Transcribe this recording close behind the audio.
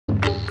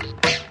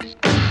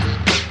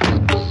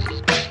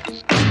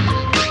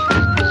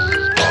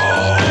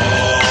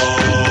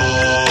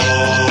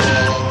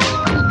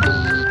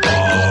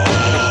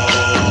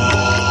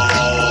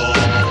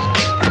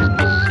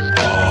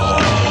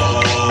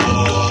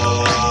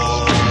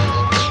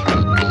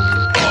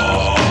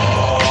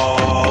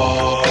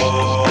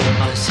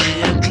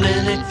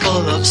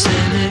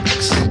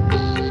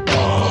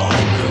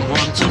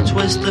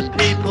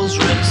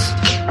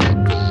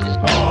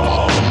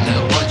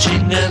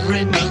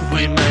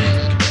we make.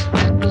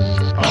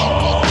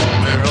 Oh,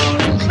 we're all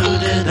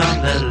included on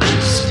that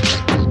list.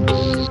 The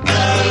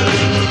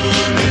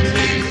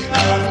lunatics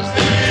have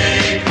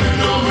taken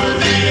over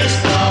the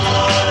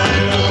asylum.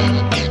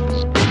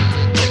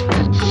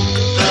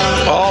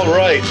 All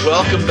right,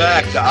 welcome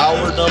back to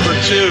hour number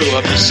 2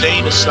 of the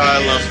Sane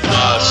Asylum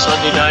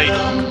Sunday night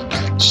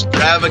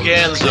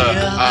extravaganza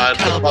on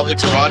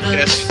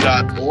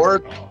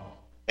publicbroadcasting.org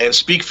and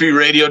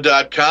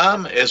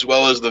speakfreeradio.com, as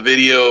well as the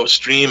video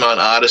stream on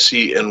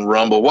Odyssey and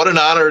Rumble. What an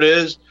honor it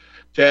is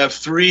to have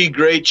 3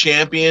 great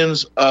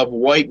champions of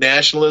white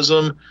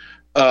nationalism,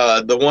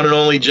 the one and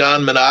only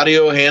Jon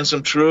Minadeo,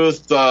 Handsome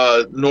Truth,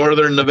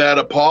 Northern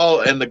Nevada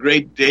Paul, and the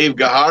great Dave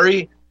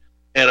Gahary.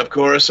 And, of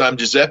course, I'm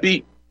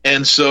Giuseppe.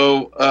 And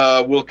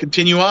so we'll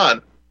continue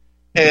on.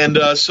 And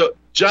so,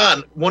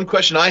 John, one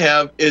question I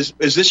have is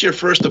this your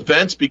first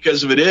offense?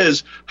 Because if it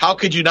is, how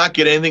could you not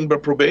get anything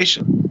but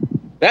probation?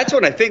 That's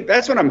what I think.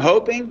 That's what I'm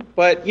hoping.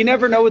 But you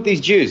never know with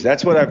these Jews.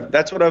 That's what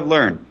I've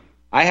learned.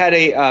 I had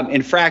a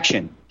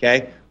infraction.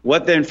 Okay,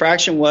 what the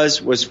infraction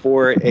was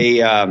for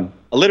a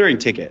littering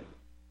ticket.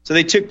 So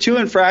they took 2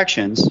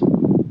 infractions.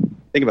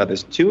 Think about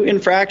this: 2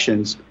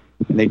 infractions,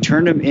 and they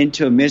turned them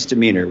into a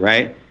misdemeanor,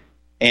 right?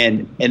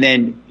 And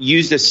then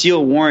used a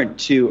sealed warrant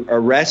to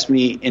arrest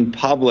me in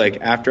public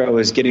after I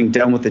was getting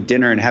done with the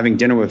dinner and having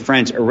dinner with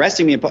friends,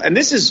 arresting me in public. And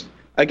this is,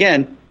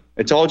 again,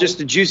 it's all just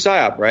a Jew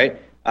psyop,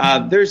 right?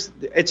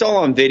 It's all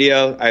on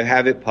video. I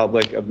have it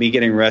public of me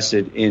getting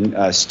arrested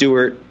in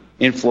Stuart,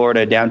 in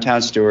Florida,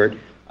 downtown Stuart.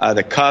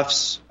 The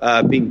cuffs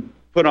being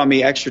put on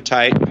me extra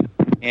tight.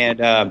 And,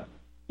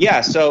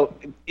 so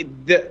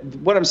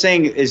what I'm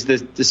saying is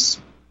this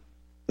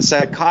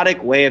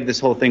psychotic way of this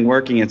whole thing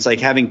working. It's like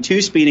having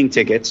 2 speeding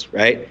tickets,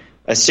 right?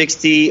 A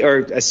 60 or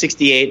a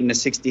 68 and a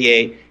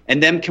 68,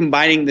 and them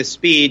combining the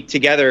speed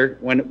together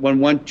when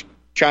one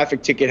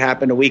traffic ticket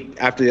happened a week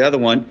after the other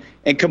one,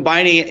 and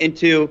combining it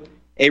into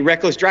a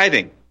reckless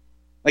driving.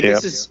 Like,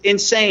 This is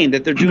insane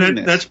that they're doing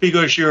this. That's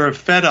because you're a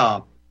fed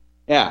up.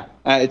 Yeah,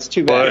 it's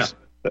too bad.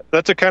 Well,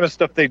 that's the kind of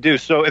stuff they do.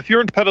 So if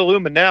you're in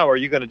Petaluma now, are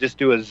you going to just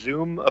do a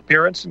Zoom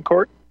appearance in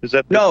court? Is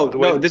that no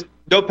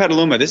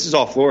Petaluma. This is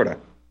all Florida.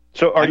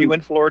 So are you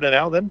in Florida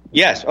now then?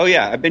 Yes. Oh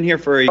yeah, I've been here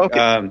for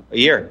a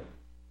year.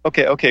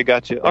 Okay,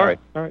 gotcha. All right.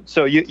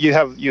 So you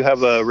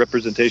have a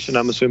representation,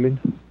 I'm assuming?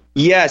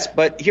 Yes,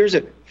 but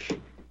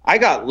I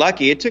got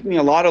lucky. It took me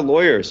a lot of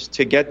lawyers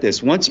to get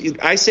this.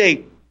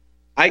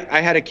 I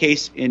had a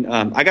case in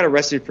I got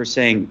arrested for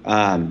saying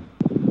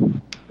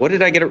what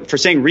did I get for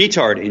saying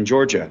retard in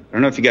Georgia? I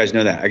don't know if you guys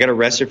know that. I got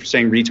arrested for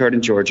saying retard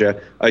in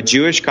Georgia. A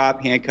Jewish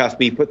cop handcuffed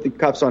me, put the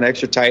cuffs on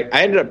extra tight.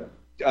 I ended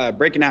up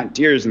breaking out in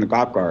tears in the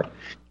cop car.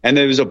 And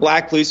there was a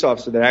black police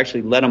officer that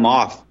actually let him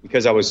off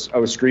because I was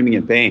screaming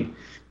in pain.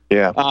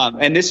 Yeah.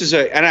 And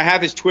I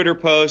have his Twitter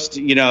post,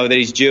 that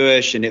he's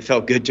Jewish, and it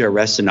felt good to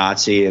arrest a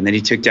Nazi. And then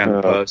he took down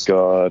the post. Oh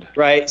God.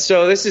 Right.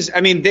 So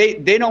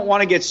they don't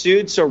want to get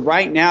sued. So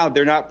right now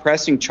they're not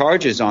pressing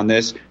charges on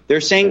this.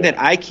 They're saying that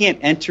I can't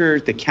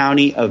enter the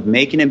county of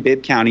Macon and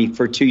Bibb County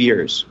for 2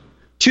 years.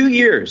 2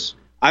 years.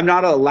 I'm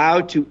not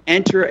allowed to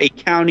enter a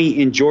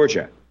county in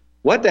Georgia.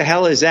 What the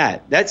hell is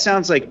that? That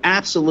sounds like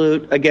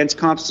absolute against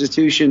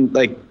Constitution,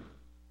 like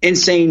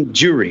insane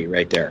Jewry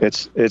right there.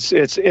 It's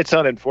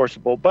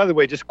unenforceable. By the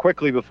way, just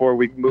quickly before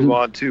we move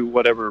on to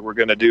whatever we're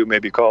going to do,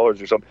 maybe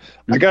callers or something,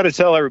 I got to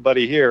tell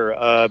everybody here,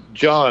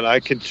 John,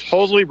 I can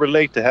totally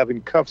relate to having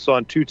cuffs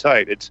on too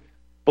tight.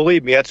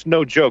 Believe me, that's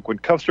no joke. When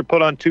cuffs are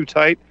put on too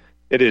tight,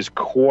 it is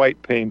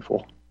quite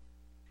painful.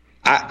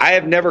 I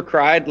have never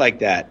cried like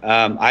that.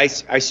 I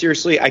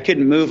seriously, I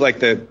couldn't move. Like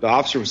the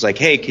officer was like,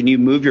 "Hey, can you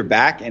move your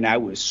back?" And I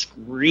was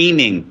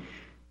screaming.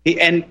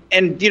 And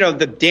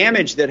the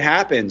damage that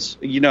happens,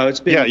 it's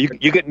been you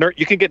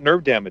can get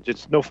nerve damage.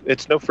 It's no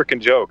freaking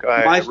joke.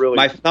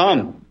 My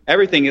thumb,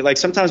 everything. Like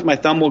sometimes my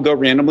thumb will go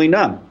randomly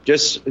numb,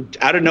 just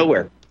out of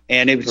nowhere,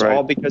 and it was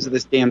all because of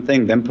this damn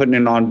thing. Them putting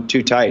it on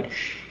too tight.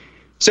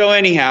 So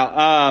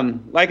anyhow,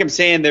 like I'm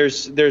saying,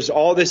 there's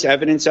all this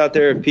evidence out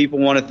there. If people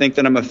want to think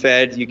that I'm a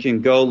Fed, you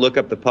can go look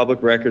up the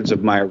public records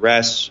of my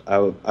arrests.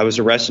 I was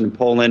arrested in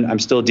Poland. I'm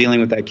still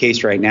dealing with that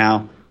case right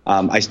now.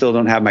 I still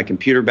don't have my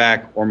computer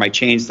back or my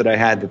chains that I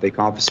had that they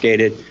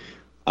confiscated.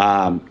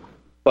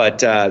 But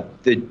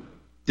the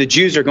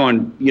Jews are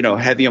going,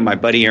 heavy on my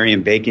buddy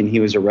Arian Bacon. He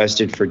was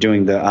arrested for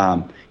doing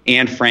the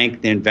Anne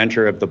Frank, the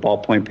inventor of the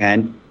ballpoint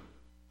pen.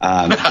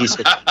 He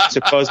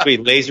supposedly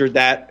lasered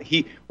that.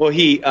 He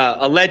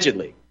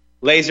allegedly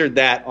lasered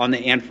that on the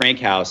Anne Frank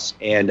house,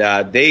 and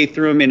they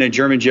threw him in a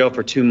German jail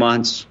for 2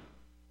 months.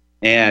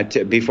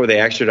 And before they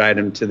extradited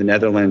him to the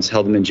Netherlands,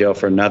 held him in jail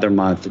for another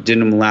month.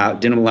 Didn't allow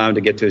him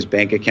to get to his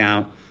bank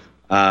account,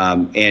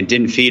 and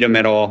didn't feed him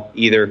at all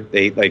either.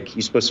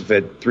 He's supposed to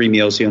feed 3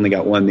 meals. He only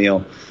got 1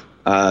 meal.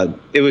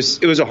 It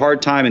was a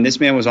hard time, and this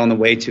man was on the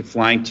way to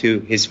flying to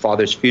his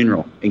father's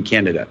funeral in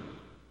Canada.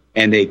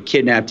 And they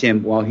kidnapped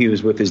him while he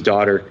was with his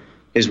daughter,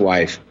 his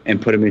wife,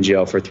 and put him in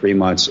jail for 3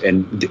 months.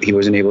 And he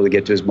wasn't able to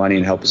get to his money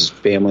and help his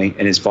family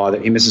and his father.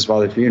 He missed his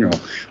father's funeral.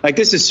 Like,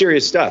 this is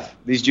serious stuff.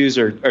 These Jews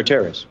are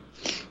terrorists.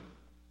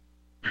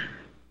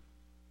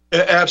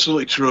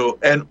 Absolutely true.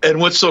 And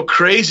what's so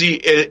crazy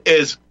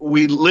is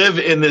we live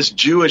in this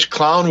Jewish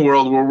clown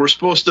world where we're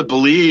supposed to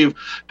believe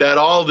that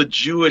all the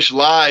Jewish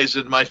lies,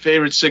 and my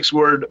favorite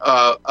 6-word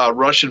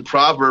Russian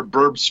proverb,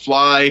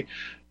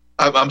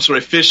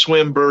 fish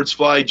swim, birds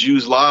fly,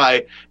 Jews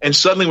lie. And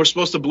suddenly we're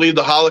supposed to believe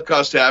the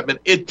Holocaust happened.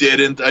 It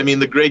didn't. I mean,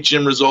 the great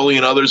Jim Rizzoli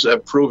and others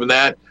have proven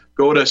that.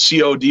 Go to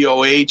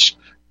CoDoh.com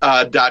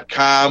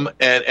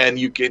and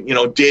you can,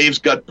 Dave's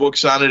got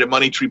books on it at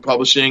Money Tree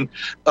Publishing.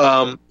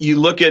 You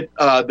look at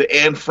the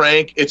Anne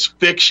Frank, it's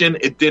fiction.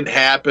 It didn't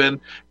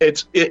happen.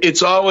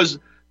 It's always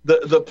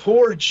the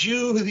poor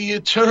Jew, the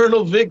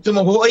eternal victim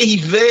of oy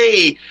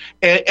vey,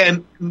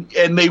 and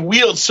they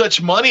wield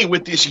such money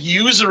with this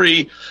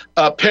usury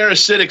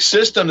parasitic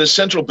system, the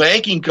central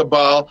banking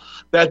cabal,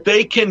 that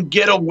they can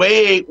get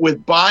away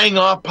with buying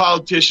off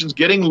politicians,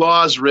 getting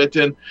laws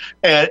written,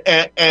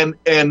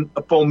 and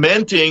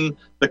fomenting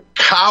the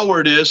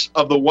cowardice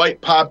of the white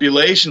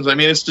populations. I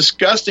mean, it's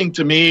disgusting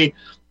to me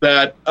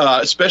that,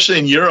 especially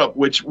in Europe,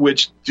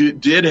 which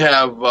did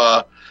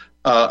have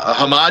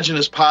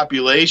homogenous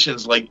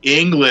populations like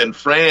England,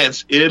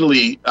 France,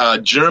 Italy,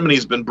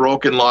 Germany's been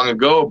broken long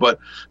ago, but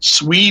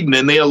Sweden,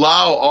 and they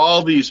allow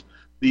all these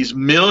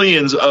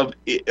millions of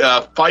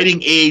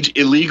fighting age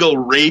illegal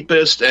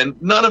rapists,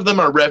 and none of them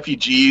are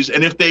refugees.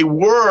 And if they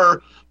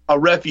were a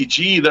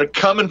refugee, they're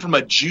coming from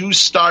a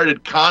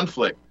Jew-started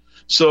conflict.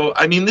 So,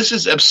 I mean, this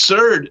is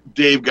absurd,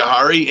 Dave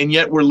Gahary, and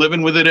yet we're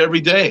living with it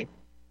every day.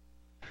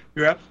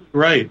 You're absolutely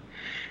right.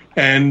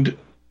 And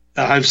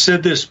I've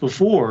said this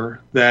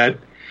before, that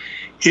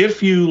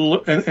if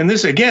you, and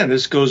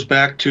this goes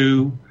back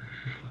to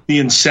the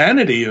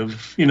insanity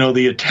of,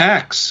 the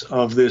attacks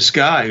of this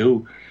guy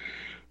who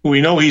we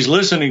know he's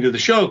listening to the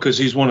show because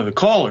he's one of the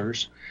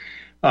callers,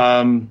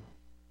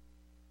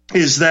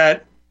 is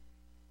that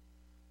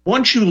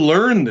once you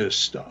learn this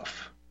stuff,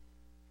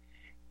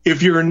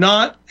 if you're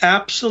not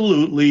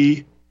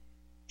absolutely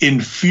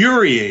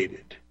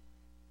infuriated,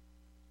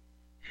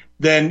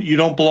 then you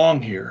don't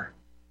belong here.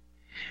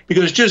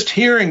 Because just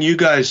hearing you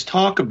guys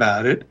talk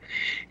about it,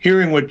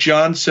 hearing what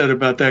Jon said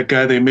about that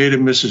guy they made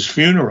him miss his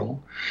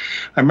funeral.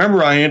 I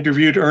remember I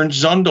interviewed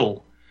Ernst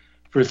Zundel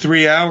for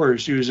 3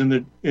 hours. He was in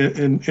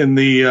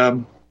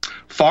the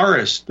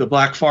forest, the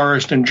Black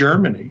Forest in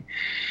Germany.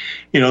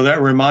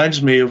 That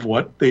reminds me of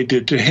what they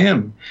did to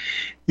him.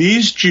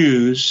 These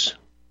Jews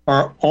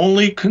are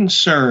only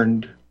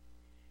concerned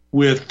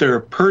with their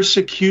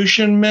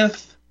persecution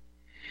myth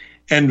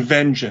and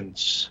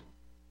vengeance.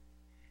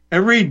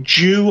 Every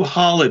Jew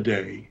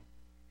holiday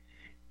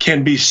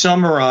can be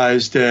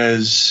summarized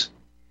as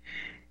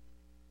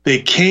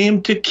they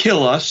came to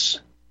kill us,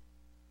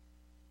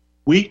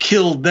 we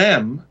killed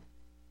them,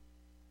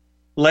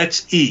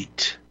 let's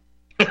eat.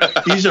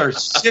 These are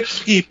sick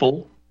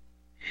people.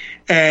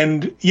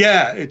 And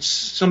yeah,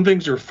 some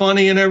things are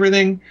funny and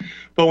everything,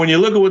 but when you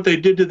look at what they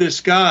did to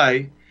this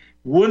guy,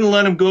 wouldn't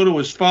let him go to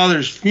his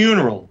father's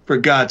funeral, for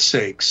God's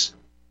sakes.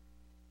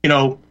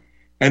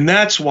 And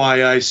that's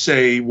why I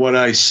say what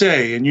I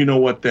say, and you know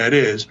what that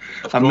is.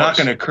 I'm not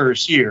going to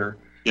curse here.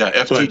 Yeah,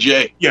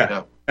 FTJ.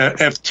 Yeah,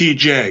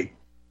 FTJ.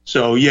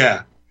 So,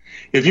 yeah,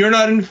 if you're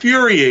not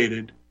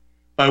infuriated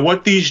by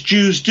what these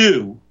Jews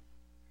do,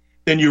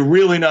 then you're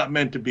really not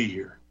meant to be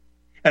here.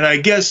 And I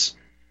guess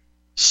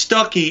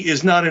Stuckey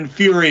is not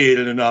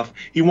infuriated enough.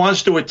 He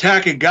wants to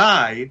attack a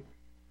guy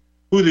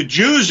who the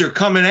Jews are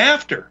coming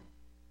after.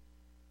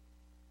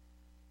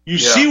 You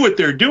see what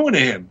they're doing to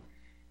him.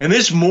 And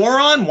this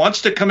moron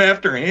wants to come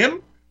after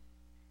him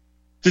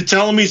to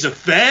tell him he's a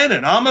Fed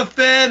and I'm a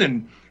Fed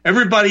and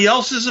everybody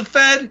else is a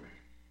Fed,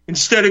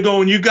 instead of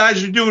going, you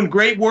guys are doing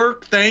great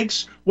work,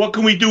 thanks, what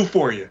can we do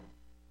for you?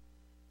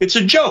 It's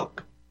a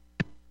joke.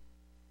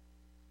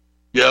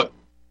 Yep,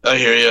 I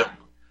hear you.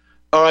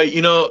 All right,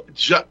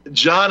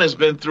 Jon has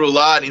been through a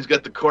lot, and he's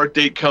got the court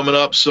date coming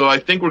up, so I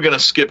think we're going to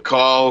skip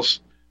calls.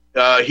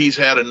 He's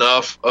had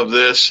enough of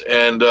this,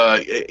 and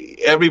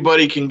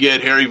everybody can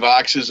get Harry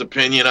Vox's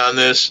opinion on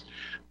this.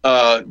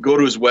 Go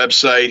to his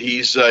website.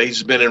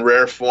 He's been in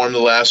rare form the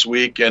last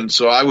week, and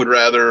so I would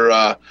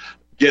rather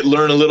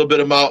learn a little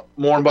bit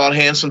more about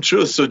Handsome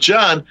Truth. So,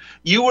 Jon,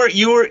 you were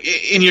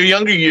in your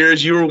younger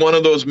years, you were one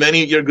of those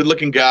many. You're a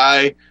good-looking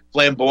guy,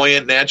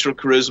 flamboyant, natural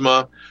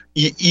charisma.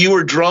 You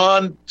were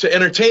drawn to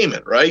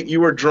entertainment, right?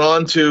 You were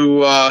drawn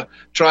to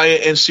try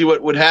and see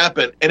what would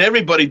happen. And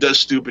everybody does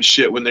stupid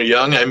shit when they're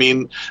young. I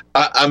mean,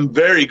 I'm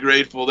very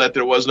grateful that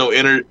there was no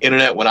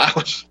internet when I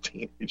was a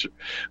teenager.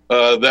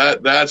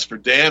 That's for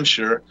damn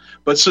sure.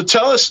 But so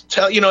tell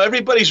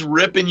everybody's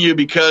ripping you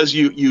because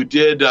you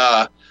did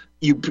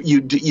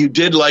you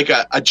did like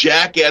a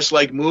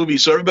Jackass-like movie,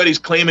 so everybody's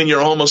claiming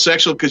you're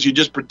homosexual because you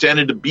just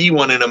pretended to be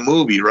one in a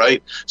movie,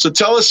 right? So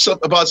tell us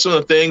about some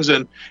of the things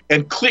and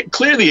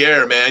clear the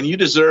air, man. You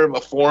deserve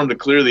a forum to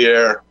clear the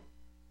air.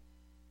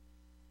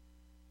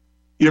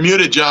 You're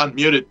muted, Jon.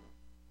 Muted.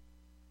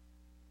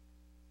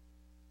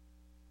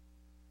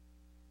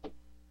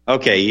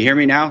 Okay, you hear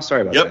me now?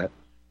 Sorry about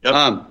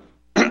that.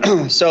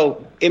 Yep.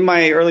 So in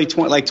my early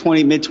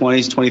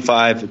mid-20s,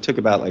 25. It took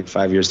about like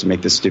 5 years to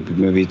make this stupid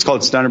movie. It's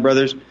called Stunner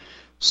Brothers.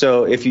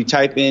 So if you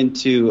type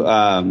into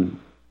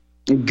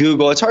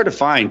Google, it's hard to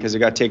find because it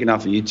got taken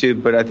off of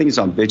YouTube, but I think it's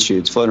on BitChute.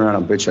 It's floating around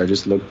on BitChute. I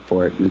just looked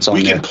for it, and it's on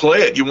there. We can play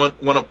it. You want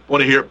to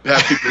hear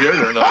have people hear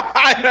it or not?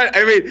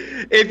 I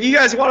mean, if you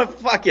guys want to,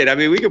 fuck it. I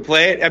mean, we can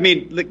play it. I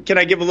mean, can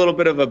I give a little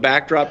bit of a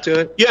backdrop to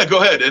it? Yeah,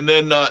 go ahead. And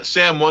then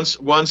Sam, once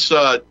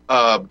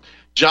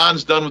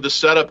John's done with the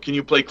setup, can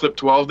you play clip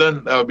 12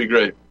 then? That would be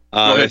great.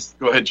 Go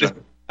ahead,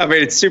 John. I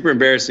mean, it's super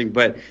embarrassing,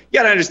 but you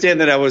got to understand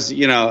that I was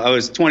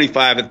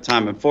 25 at the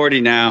time. I'm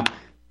 40 now.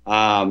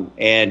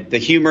 And the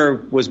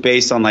humor was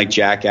based on like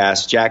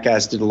Jackass.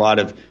 Jackass did a lot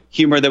of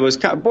humor that was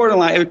kind of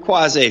borderline, it was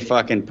quasi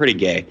fucking pretty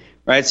gay,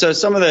 right? So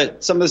some of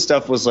the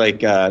stuff was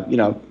like,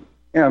 without,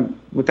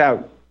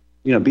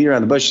 beat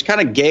around the bush, it's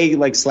kind of gay,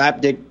 like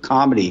slapdick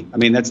comedy. I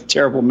mean, that's a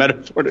terrible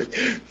metaphor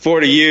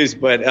to use,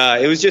 but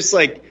it was just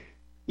like,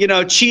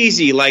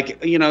 cheesy,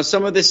 like,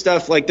 some of this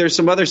stuff, like there's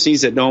some other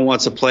scenes that no one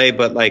wants to play,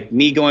 but like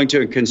me going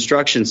to a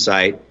construction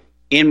site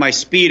in my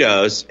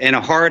Speedos and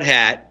a hard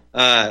hat,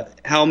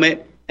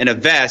 helmet, and a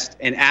vest,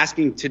 and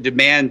asking to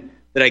demand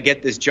that I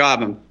get this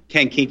job. I'm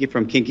Ken Kinky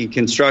from Kinky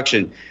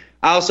Construction.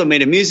 I also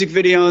made a music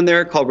video in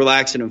there called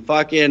Relaxin' and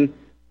Fucking.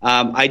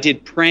 I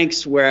did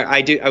pranks where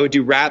I would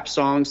do rap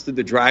songs through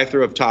the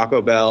drive-thru of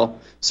Taco Bell.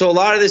 So a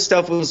lot of this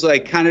stuff was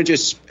like kind of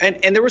just,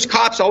 and there was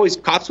cops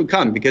would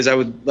come because I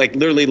would like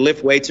literally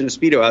lift weights in a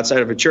Speedo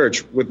outside of a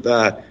church with,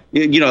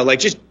 like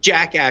just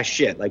jackass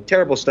shit, like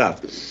terrible stuff.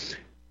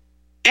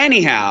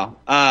 Anyhow,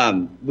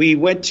 we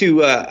went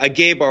to a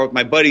gay bar with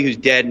my buddy who's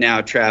dead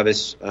now,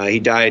 Travis. He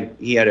died.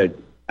 He had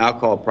an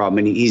alcohol problem,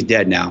 and he's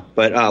dead now.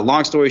 But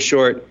long story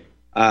short,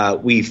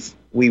 we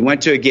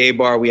went to a gay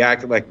bar. We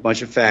acted like a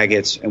bunch of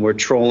faggots, and we're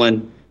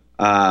trolling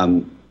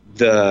in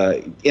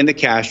the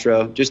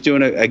Castro, just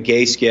doing a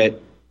gay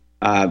skit.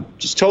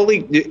 Just totally,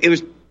 it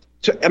was.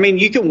 I mean,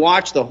 you can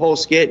watch the whole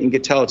skit, and you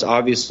can tell it's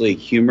obviously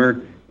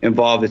humor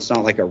involved. It's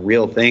not like a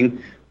real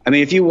thing. I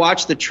mean, if you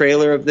watch the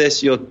trailer of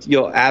this,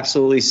 you'll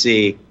absolutely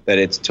see that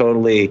it's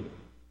totally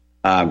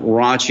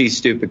raunchy,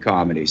 stupid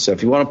comedy. So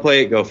if you want to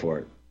play it, go for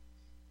it.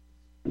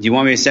 Do you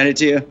want me to send it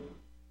to you?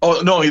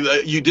 Oh, no,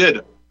 you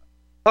did.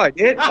 Oh, I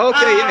did?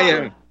 Okay,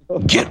 yeah.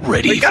 Get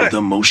ready for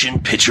the motion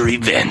picture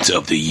event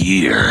of the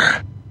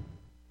year.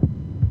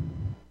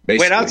 Basically,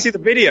 wait, I don't see the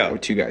video. We're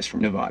two guys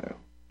from Novato,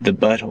 the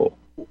butthole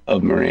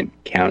of Marin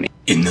County.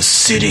 In the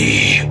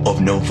city of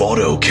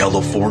Novato,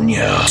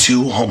 California,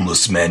 two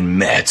homeless men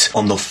met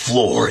on the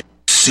floor.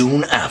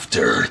 Soon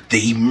after,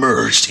 they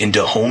merged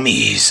into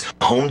homies,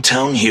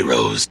 hometown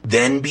heroes,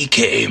 then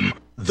became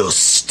the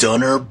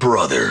Stunner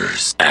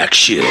Brothers.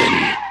 Action,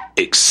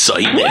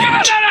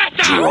 excitement,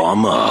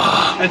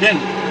 drama. I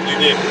didn't. You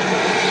did.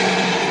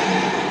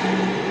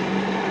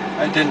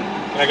 I didn't.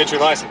 Can I get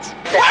your license?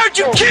 Why'd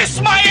you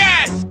kiss my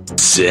ass?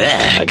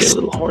 Sex. I get a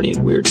little horny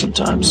and weird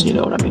sometimes, you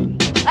know what I mean?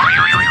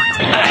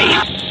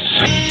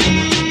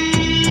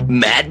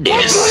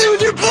 Madness.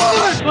 With your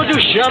blood! Would you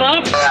shut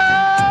up?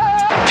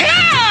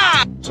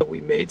 So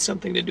we made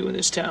something to do in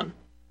this town.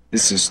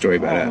 This is a story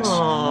about us.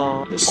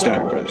 The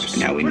Stunner Brothers.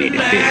 Now we made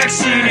it big.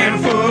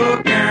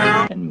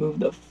 And move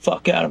the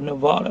fuck out of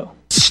Novato.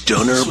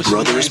 Stunner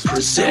Brothers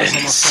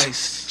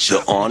presents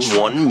the On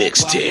One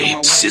mixtape.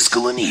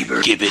 Siskel and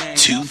Ebert give it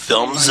 2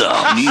 thumbs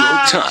up. New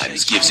York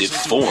Times gives it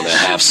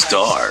 4.5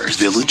 stars.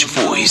 Village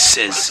Voice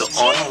says the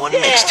On One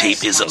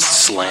mixtape is a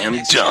slam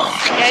dunk.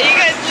 Yeah, you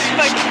guys look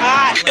fucking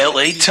hot.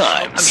 LA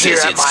Times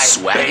says it's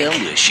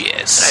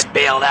swagalicious. I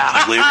bailed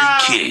out.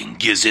 Larry King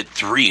gives it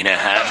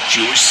 3.5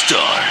 Jewish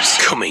stars.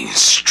 Coming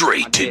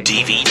straight to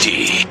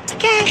DVD.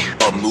 Okay.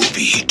 A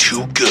movie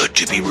too good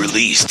to be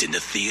released in the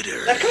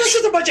theater. That comes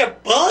with a bunch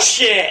of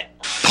bullshit.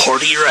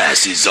 Party your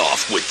asses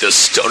off with the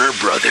Stunner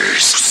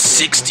Brothers.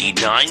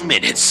 69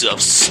 minutes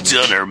of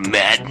Stunner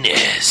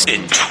madness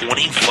and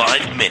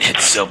 25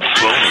 minutes of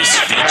bonus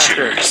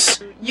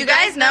features. You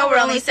guys know we're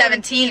only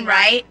 17,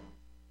 right?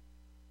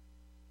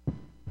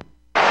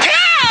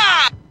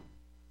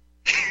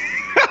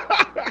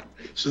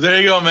 So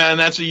there you go, man.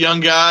 That's a young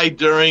guy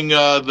during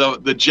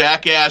the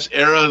Jackass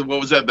era.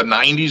 What was that? The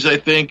 90s, I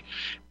think.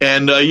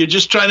 And you're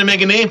just trying to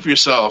make a name for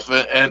yourself.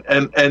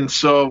 And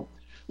so.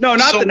 No,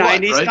 not the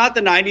 90s. Right? Not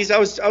the 90s.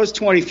 I was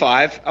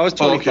 25. I was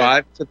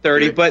 25 to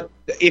 30. Okay. But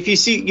if you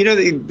see,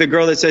 the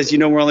girl that says,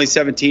 we're only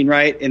 17,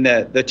 right? In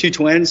the two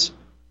twins,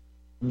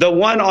 the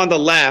one on the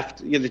left,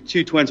 the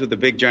two twins with the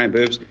big giant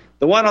boobs.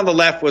 The one on the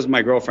left was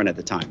my girlfriend at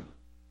the time.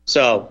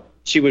 So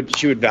she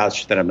would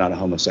vouch that I'm not a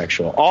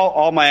homosexual.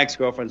 All my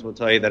ex-girlfriends will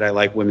tell you that I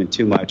like women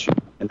too much,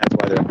 and that's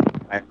why they're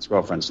my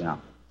ex-girlfriends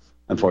now.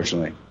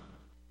 Unfortunately,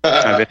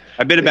 I've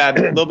been a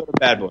little bit of a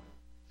bad boy.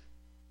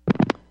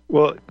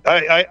 Well,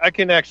 I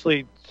can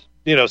actually,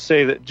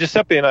 say that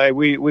Giuseppe and I,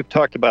 we've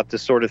talked about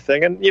this sort of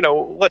thing. And,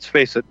 let's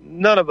face it,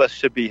 none of us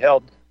should be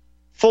held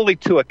fully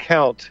to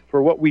account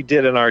for what we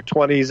did in our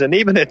 20s and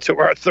even into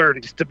our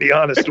 30s, to be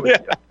honest with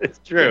you. It's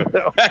true.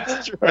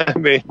 That's true. I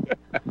mean,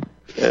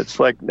 It's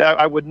like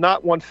I would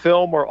not want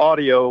film or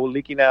audio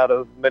leaking out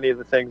of many of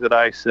the things that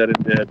I said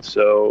and did.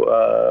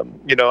 So,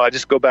 I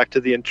just go back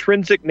to the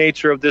intrinsic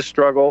nature of this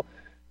struggle,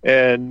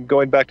 and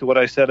going back to what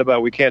I said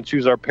about we can't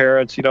choose our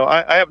parents.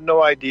 I have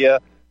no idea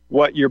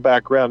what your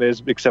background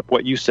is except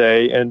what you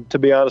say. And to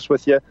be honest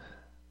with you,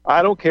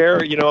 I don't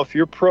care. If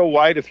you're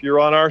pro-white, if you're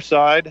on our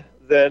side,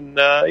 then,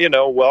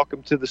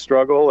 welcome to the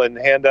struggle, and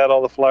hand out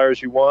all the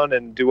flyers you want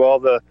and do all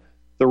the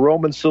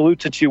Roman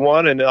salutes that you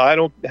want. And I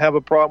don't have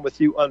a problem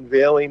with you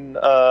unveiling,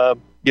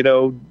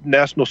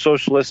 National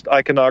Socialist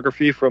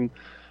iconography from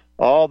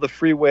all the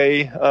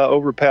freeway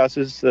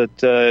overpasses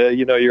that,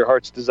 your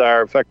heart's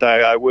desire. In fact,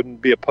 I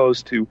wouldn't be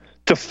opposed to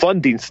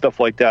funding stuff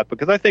like that,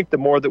 because I think the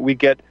more that we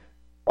get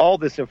all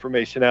this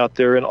information out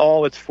there in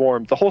all its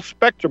forms, the whole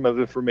spectrum of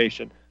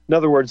information, in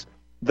other words,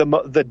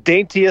 the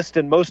daintiest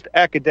and most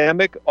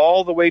academic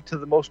all the way to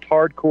the most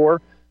hardcore,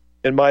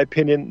 in my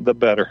opinion, the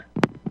better.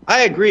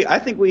 I agree. I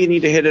think we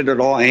need to hit it at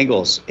all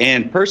angles.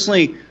 And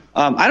personally,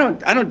 I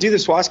don't do the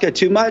swastika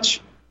too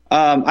much.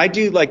 I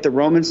do like the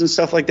Romans and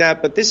stuff like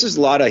that, but this is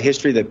a lot of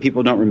history that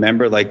people don't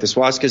remember. Like the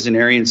swastika is an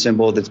Aryan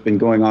symbol that's been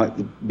going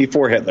on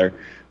before Hitler.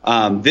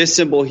 This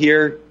symbol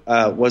here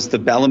was the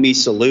Bellamy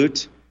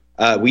salute.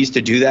 We used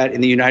to do that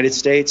in the United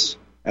States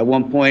at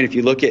one point.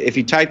 If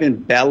you type in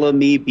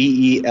Bellamy,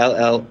 Bellamy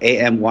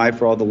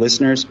for all the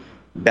listeners,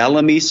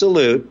 Bellamy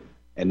salute,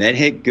 and then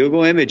hit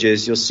Google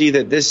Images, you'll see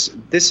that this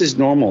is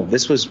normal.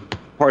 This was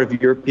part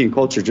of European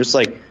culture, just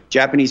like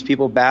Japanese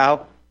people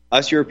bow.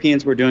 Us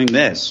Europeans were doing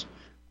this.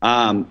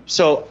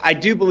 So I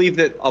do believe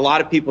that a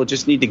lot of people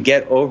just need to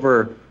get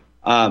over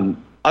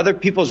other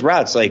people's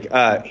routes. Like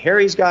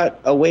Harry's got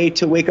a way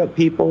to wake up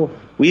people.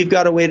 We've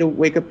got a way to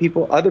wake up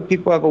people. Other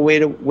people have a way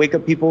to wake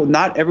up people.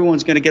 Not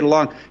everyone's going to get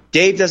along.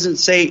 Dave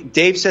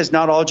says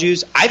not all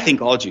Jews. I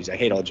think all Jews. I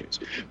hate all Jews.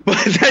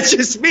 But that's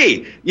just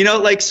me.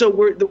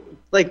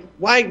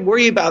 Why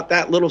worry about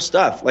that little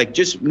stuff? Like,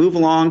 just move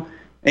along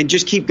and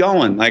just keep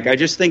going. Like, I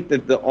just think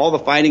that all the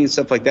fighting and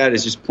stuff like that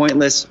is just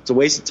pointless. It's a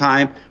waste of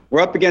time.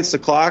 We're up against the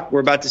clock.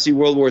 We're about to see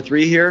World War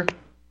III here.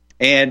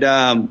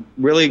 And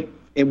really,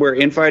 we're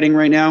infighting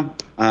right now.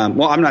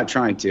 Well, I'm not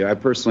trying to. I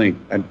personally,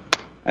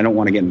 I don't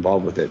want to get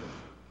involved with it.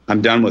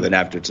 I'm done with it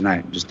after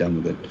tonight. I'm just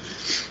done with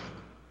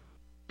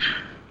it.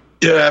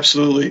 Yeah,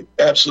 absolutely.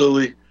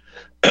 Absolutely.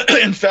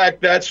 In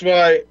fact, that's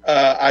why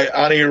I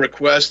honor your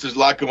request. There's a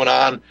lot going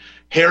on.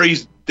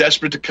 Harry's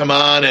desperate to come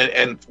on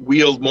and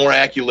wield more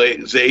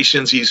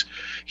accusations. He's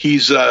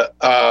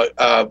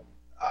private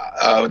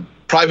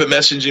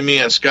messaging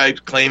me on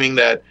Skype claiming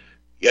that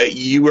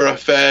you were a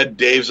Fed,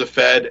 Dave's a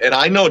Fed. And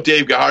I know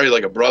Dave Gahary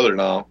like a brother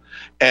now.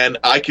 And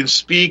I can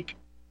speak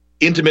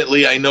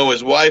intimately. I know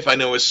his wife. I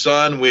know his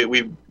son.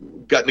 We've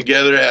gotten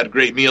together, had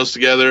great meals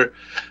together.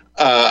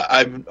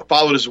 I've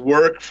followed his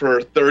work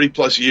for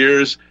 30-plus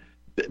years.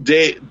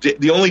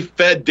 The only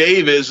Fed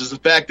Dave is the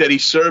fact that he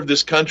served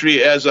this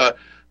country as a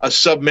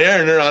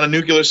submariner on a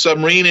nuclear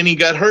submarine, and he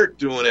got hurt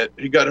doing it.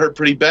 He got hurt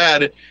pretty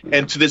bad,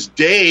 and to this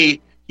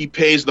day, he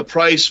pays the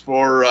price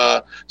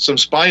for some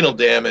spinal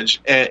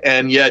damage,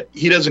 and yet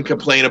he doesn't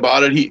complain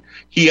about it.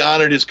 He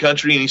honored his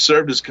country, and he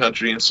served his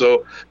country, and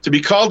so to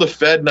be called a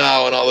Fed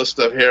now and all this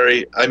stuff,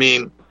 Harry, I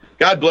mean,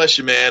 God bless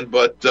you, man,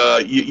 but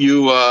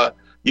you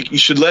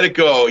should let it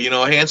go.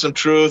 Handsome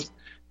truth.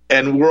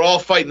 And we're all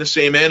fighting the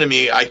same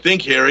enemy. I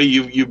think, Harry,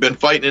 you've been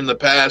fighting in the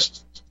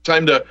past. It's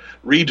time to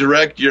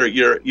redirect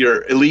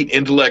your elite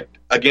intellect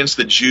against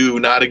the Jew,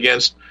 not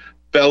against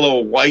fellow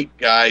white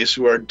guys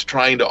who are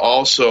trying to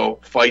also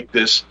fight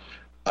this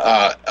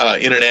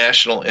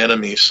international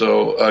enemy.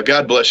 So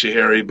God bless you,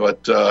 Harry,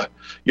 but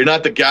you're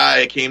not the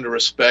guy I came to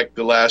respect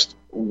the last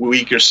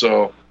week or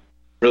so.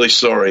 Really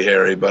sorry,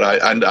 Harry, but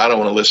I don't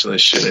want to listen to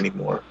this shit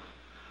anymore.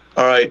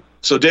 All right.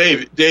 So,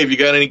 Dave, you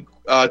got any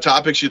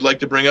topics you'd like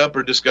to bring up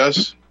or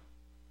discuss?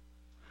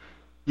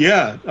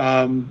 Yeah,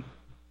 and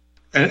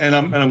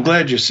I'm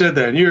glad you said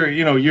that.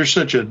 You're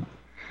such a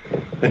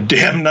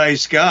damn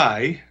nice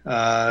guy.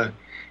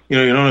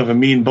 You don't have a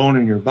mean bone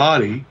in your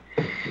body.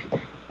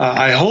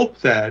 I hope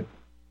that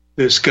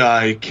this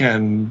guy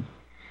can,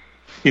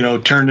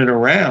 turn it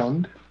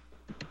around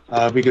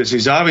because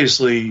he's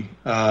obviously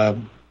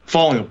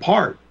falling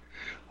apart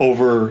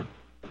over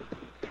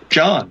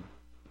Jon.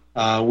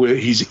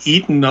 He's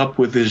eaten up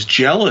with his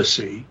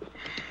jealousy,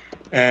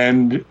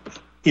 and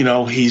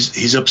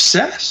he's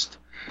obsessed.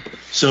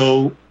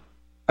 So,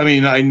 I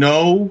mean, I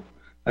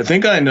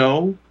think I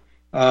know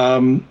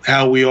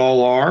how we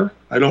all are.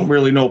 I don't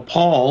really know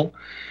Paul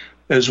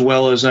as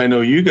well as I know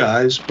you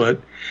guys,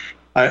 but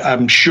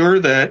I'm sure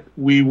that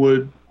we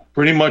would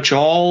pretty much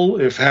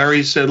all, if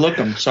Harry said, "Look,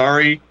 I'm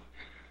sorry,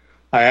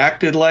 I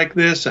acted like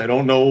this. I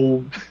don't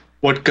know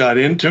what got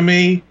into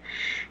me.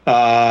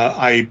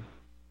 I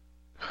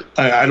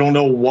don't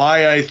know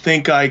why I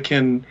think I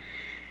can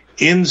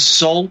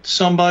insult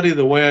somebody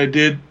the way I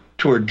did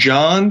toward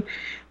Jon,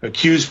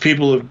 accuse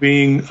people of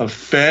being a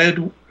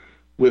Fed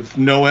with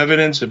no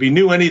evidence. If he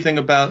knew anything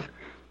about,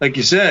 like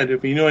you said,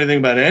 if he knew anything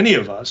about any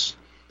of us,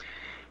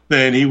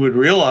 then he would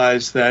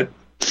realize that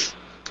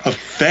a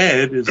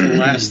Fed is the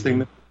last thing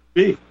that would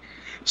be.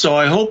 So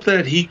I hope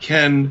that he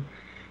can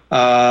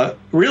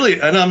really,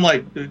 and I'm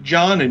like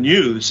John and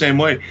you, the same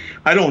way.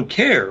 I don't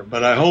care,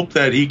 but I hope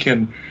that he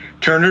can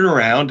turn it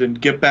around and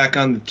get back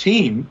on the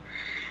team,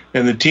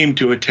 and the team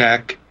to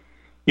attack,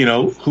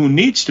 who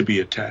needs to be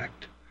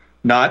attacked,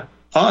 not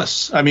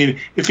us. I mean,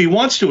 if he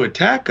wants to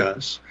attack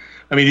us,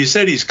 he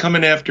said he's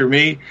coming after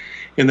me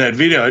in that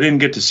video. I didn't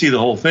get to see the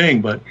whole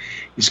thing, but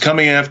he's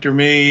coming after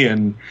me,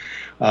 and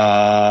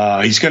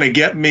he's going to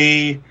get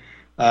me.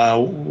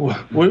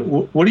 What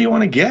do you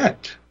want to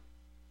get?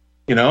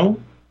 What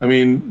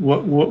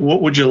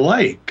would you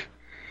like?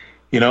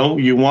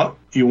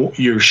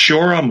 You're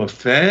sure I'm a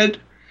Fed?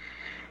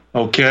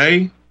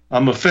 Okay,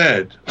 I'm a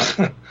Fed.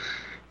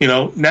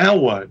 Now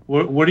what?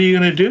 What are you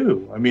going to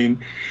do?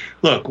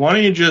 Look, why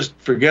don't you just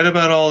forget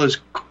about all this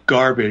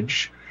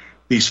garbage,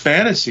 these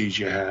fantasies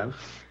you have,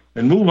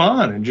 and move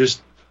on and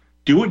just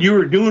do what you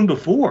were doing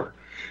before.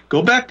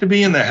 Go back to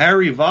being the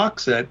Harry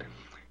Vox that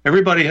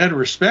everybody had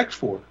respect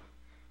for.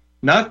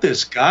 Not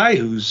this guy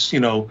who's,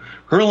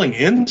 hurling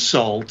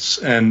insults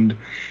and,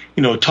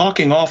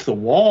 talking off the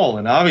wall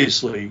and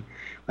obviously,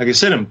 like I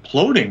said,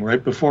 imploding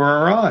right before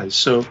our eyes.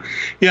 So,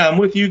 yeah, I'm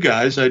with you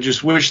guys. I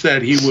just wish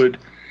that he would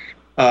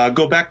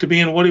go back to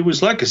being what he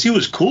was like, because he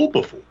was cool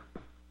before.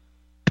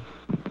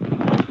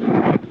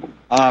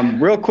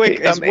 Real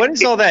quick, what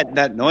is all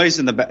that noise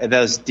in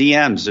those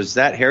DMs? Is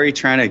that Harry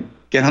trying to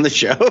get on the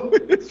show?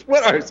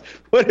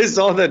 What is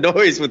all the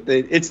noise with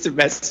the instant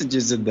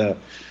messages in the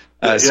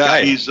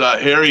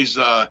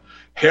Skype?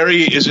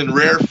 Harry is in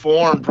rare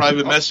form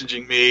private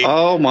messaging me.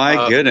 Oh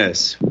my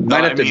goodness!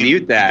 Might have to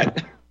mute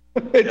that.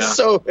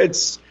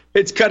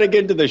 It's cutting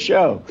into the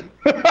show.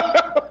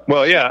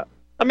 Well, yeah.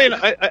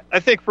 I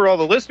think for all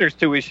the listeners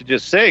too, we should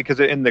just say, because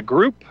in the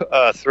group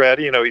thread,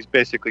 he's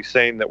basically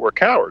saying that we're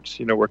cowards.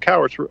 We're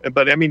cowards.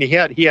 But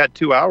he had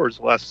 2 hours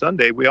last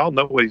Sunday. We all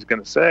know what he's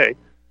going to say.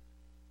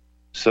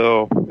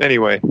 So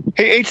anyway,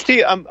 hey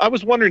HT, I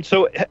was wondering,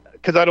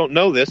 because I don't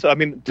know this.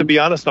 To be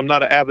honest, I'm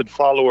not an avid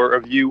follower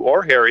of you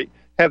or Harry.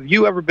 Have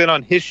you ever been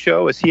on his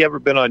show? Has he ever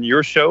been on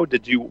your show?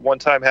 Did you one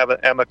time have an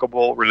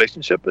amicable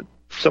relationship at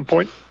some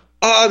point?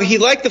 He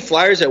liked the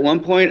flyers at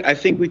one point. I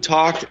think we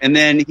talked, and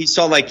then he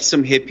saw like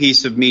some hit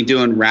piece of me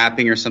doing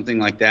rapping or something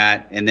like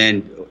that, and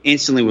then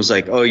instantly was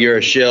like, "Oh, you're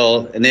a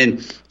shill." And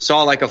then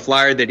saw like a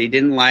flyer that he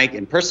didn't like,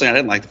 and personally, I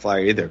didn't like the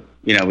flyer either.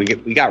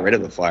 We got rid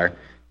of the flyer,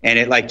 and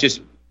it like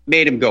just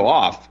made him go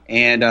off.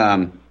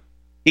 And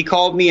he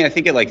called me, I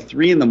think at like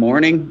 3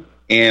 a.m,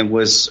 and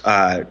was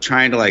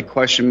trying to like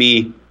question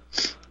me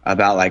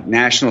about like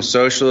National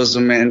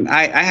Socialism, and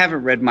I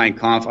haven't read Mein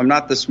Kampf. I'm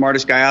not the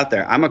smartest guy out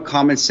there. I'm a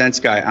common sense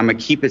guy. I'm a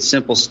keep it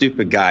simple,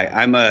 stupid guy.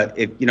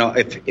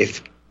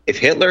 If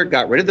Hitler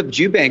got rid of the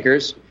Jew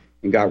bankers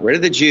and got rid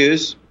of the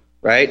Jews,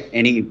 right,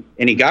 and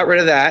he got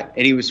rid of that,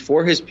 and he was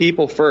for his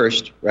people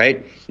first, right,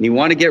 and he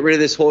wanted to get rid of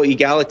this whole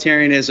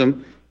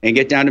egalitarianism and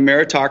get down to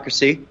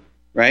meritocracy,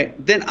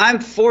 right, then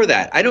I'm for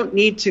that. I don't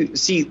need to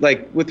see,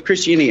 like with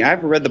Christianity, I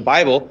haven't read the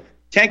Bible.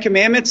 10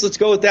 Commandments, let's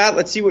go with that.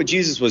 Let's see what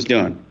Jesus was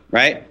doing,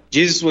 right?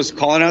 Jesus was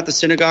calling out the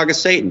synagogue of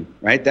Satan,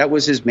 right? That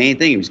was his main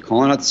thing. He was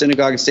calling out the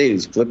synagogue of Satan.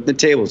 He's flipping the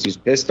tables. He's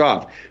pissed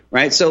off,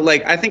 right? So,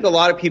 like, I think a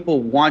lot of people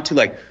want to,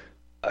 like,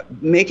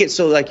 make it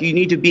so, like, you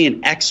need to be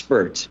an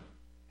expert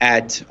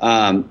at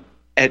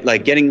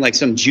like, getting, like,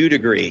 some Jew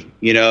degree,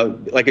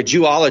 like a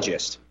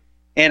Jewologist.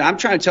 And I'm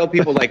trying to tell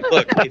people, like,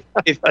 look,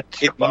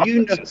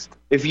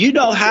 if you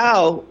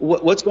know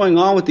what's going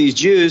on with these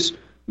Jews,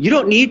 you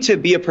don't need to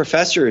be a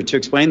professor to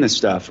explain this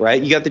stuff,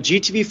 right? You got the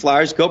GTV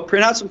flyers. Go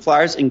print out some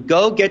flyers and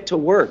go get to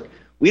work.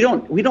 We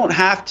don't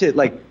have to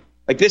like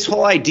this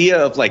whole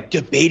idea of like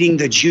debating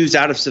the Jews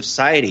out of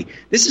society.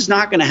 This is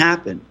not going to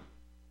happen.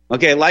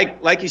 Okay,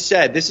 like you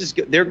said,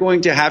 they're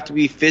going to have to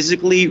be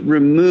physically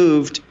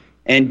removed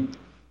and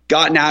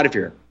gotten out of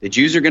here. The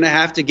Jews are going to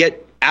have to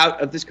get out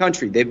of this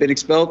country. They've been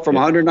expelled from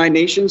 109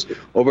 nations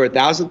over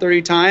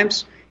 1,030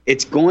 times.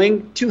 It's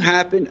going to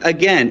happen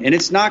again, and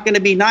it's not going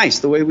to be nice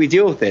the way we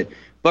deal with it.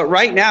 But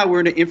right now, we're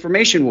in an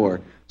information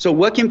war. So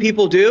what can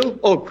people do?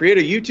 Oh, create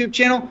a YouTube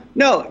channel?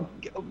 No.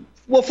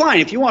 Well,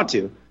 fine, if you want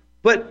to.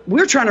 But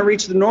we're trying to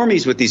reach the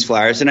normies with these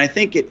flyers, and I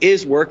think it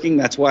is working.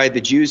 That's why the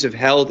Jews have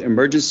held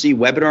emergency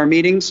webinar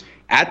meetings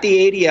at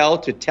the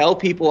ADL to tell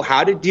people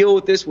how to deal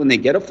with this when they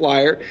get a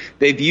flyer.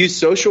 They've used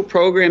social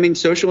programming,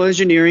 social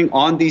engineering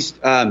on these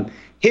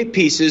hit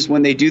pieces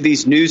when they do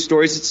these news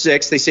stories at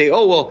 6. They say,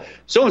 oh, well,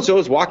 so-and-so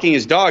is walking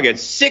his dog at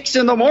 6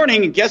 a.m,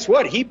 and guess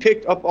what? He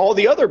picked up all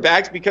the other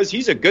bags because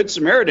he's a good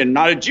Samaritan,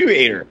 not a Jew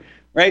hater,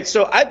 right?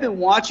 So I've been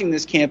watching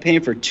this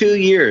campaign for 2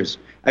 years.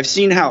 I've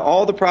seen how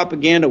all the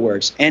propaganda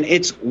works, and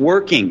it's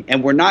working.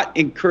 And we're not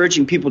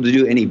encouraging people to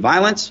do any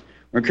violence.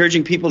 We're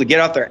encouraging people to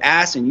get off their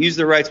ass and use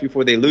their rights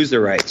before they lose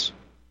their rights.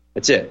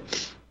 That's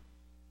it.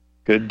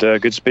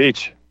 Good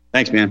speech.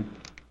 Thanks, man.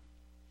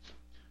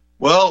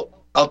 Well,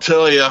 I'll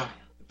tell you.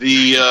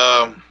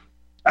 I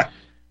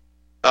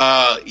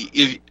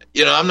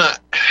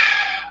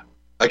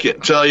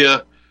can't tell you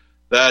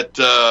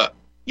that,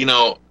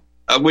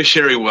 I wish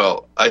Harry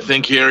well. I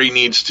think Harry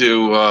needs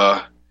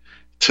to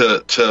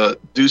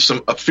do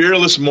a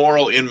fearless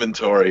moral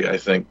inventory, I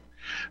think.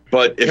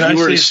 But if you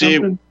were to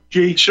see,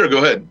 sure, go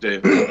ahead,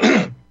 Dave.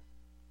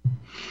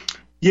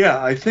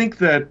 Yeah, I think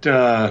that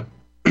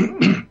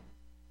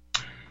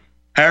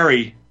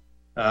Harry,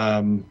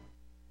 Mr.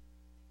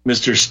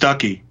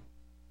 Stuckey,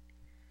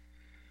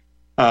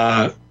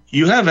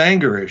 you have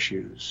anger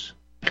issues.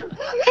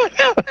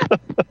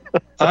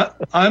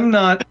 I'm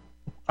not.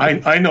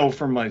 I know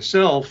for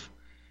myself,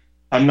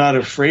 I'm not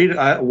afraid.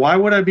 Why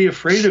would I be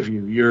afraid of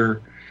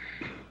you?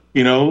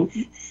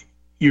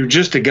 You're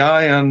just a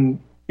guy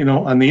on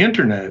the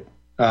internet.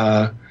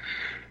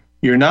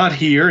 You're not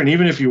here, and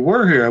even if you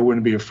were here, I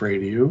wouldn't be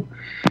afraid of you.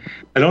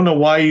 I don't know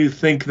why you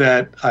think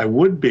that I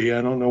would be.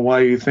 I don't know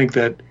why you think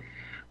that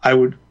I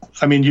would.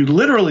 I mean, you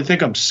literally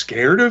think I'm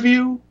scared of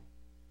you?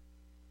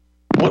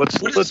 What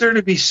is there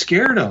to be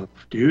scared of,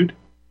 dude?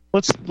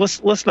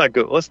 Let's not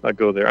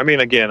go there. I mean,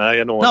 again, I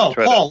don't want to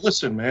try. No, Paul,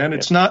 listen, man.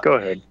 It's not. Go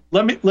ahead.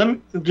 Let me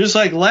just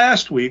like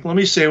last week. Let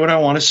me say what I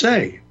want to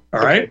say.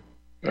 All right.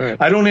 All right.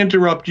 I don't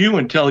interrupt you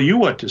and tell you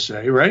what to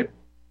say, right?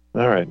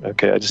 All right.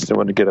 Okay. I just didn't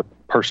want to get a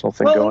personal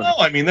thing going. No,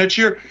 I mean that's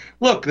your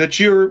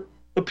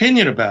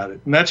opinion about it,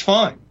 and that's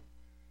fine.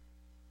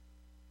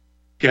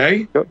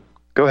 Okay.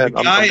 Go ahead.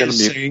 The guy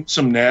is saying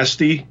some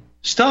nasty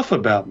stuff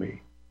about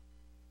me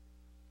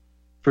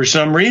for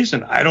some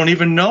reason. I don't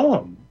even know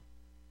him.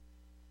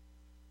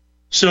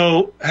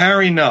 So,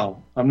 Harry,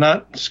 no, I'm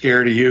not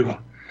scared of you.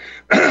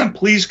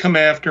 Please come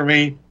after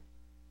me.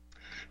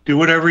 Do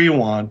whatever you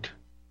want.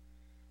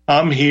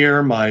 I'm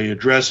here. My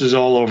address is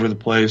all over the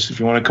place. If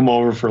you want to come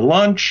over for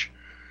lunch,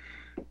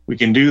 we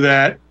can do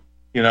that.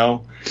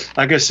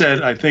 Like I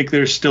said, I think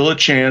there's still a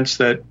chance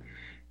that,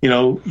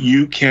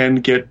 you can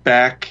get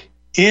back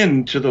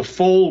into the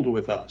fold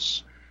with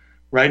us.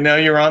 Right now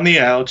you're on the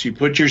outs. You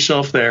put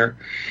yourself there,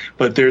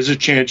 but there's a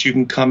chance you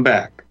can come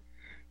back.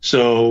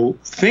 So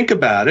think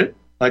about it.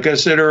 Like I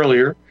said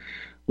earlier,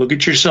 look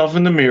at yourself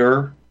in the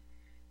mirror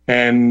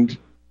and,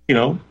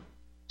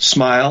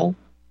 smile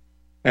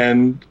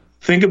and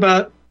think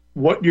about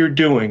what you're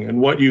doing and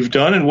what you've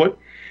done and what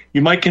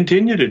you might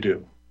continue to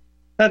do.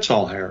 That's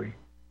all, Harry.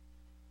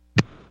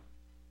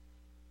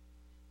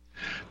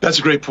 That's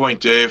a great point,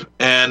 Dave.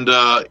 And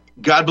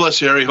God bless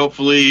Harry.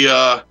 Hopefully,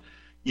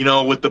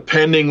 with the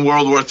pending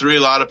World War III, a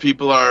lot of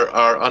people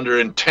are under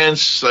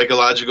intense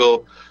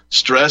psychological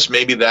stress.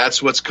 Maybe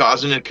that's what's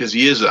causing it, because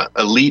he is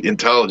elite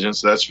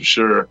intelligence, that's for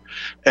sure.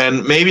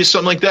 And maybe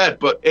something like that.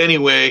 But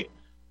anyway,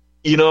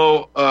 one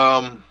of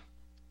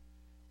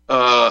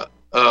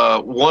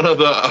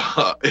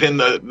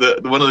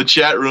the one of the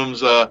chat rooms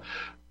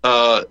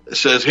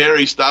says,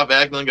 Harry, stop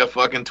acting like a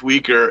fucking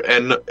tweaker.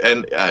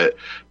 And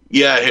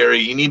yeah, Harry,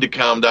 you need to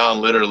calm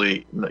down.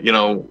 Literally,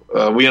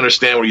 we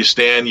understand where you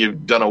stand.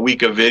 You've done a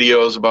week of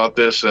videos about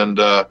this, and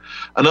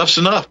enough's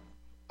enough,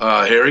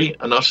 Harry.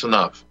 Enough's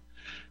enough.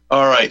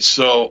 All right,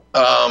 so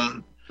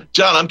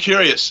John, I'm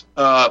curious.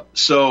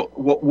 So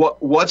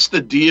what's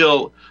the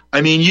deal? I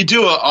mean, you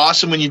do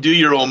awesome when you do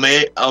your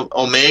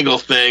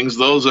Omegle things.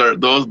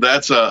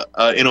 That's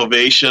a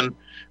innovation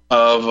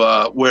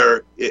of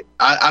where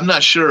I'm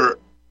not sure.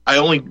 I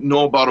only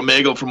know about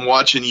Omegle from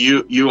watching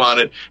you on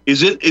it.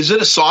 Is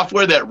it a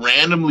software that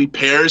randomly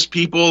pairs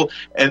people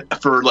and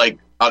for like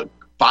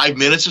 5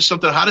 minutes or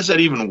something? How does that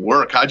even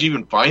work? How'd you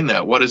even find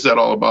that? What is that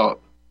all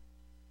about?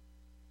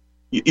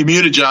 You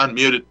muted, John.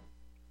 Muted.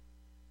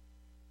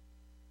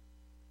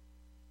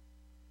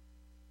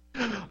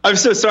 I'm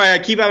so sorry. I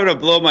keep having to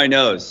blow my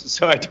nose,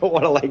 so I don't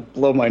want to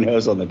blow my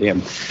nose on the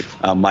damn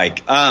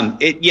mic.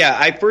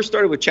 I first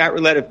started with chat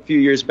roulette a few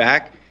years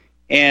back,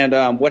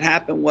 and what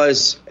happened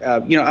was,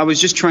 I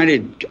was just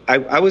trying to.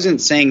 I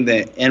wasn't saying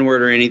the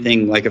N-word or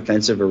anything like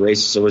offensive or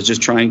racist. I was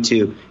just trying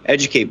to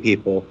educate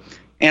people,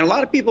 and a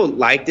lot of people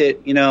liked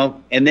it,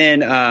 And then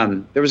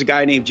there was a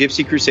guy named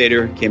Gypsy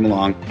Crusader came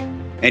along.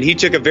 And he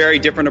took a very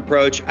different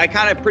approach. I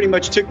kind of pretty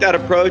much took that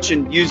approach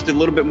and used a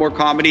little bit more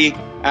comedy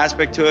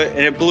aspect to it,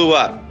 and it blew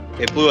up.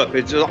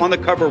 It's on the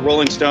cover of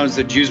Rolling Stones.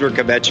 The Jews were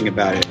kvetching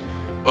about it.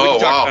 Oh,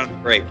 wow.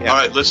 Break, yeah. All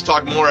right, let's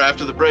talk more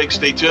after the break.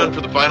 Stay tuned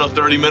for the final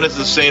 30 minutes of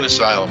the Sane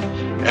Asylum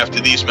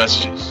after these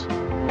messages.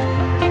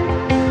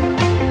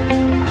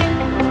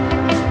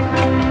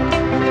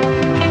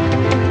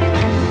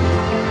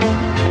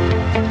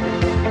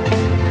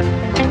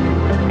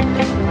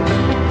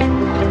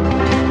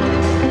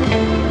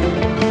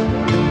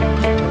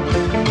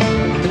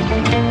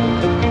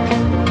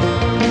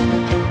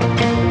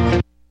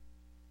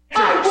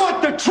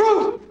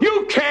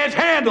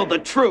 The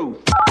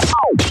truth.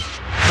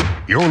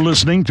 You're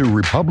listening to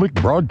Republic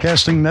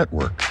Broadcasting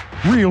Network.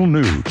 Real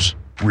news,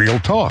 real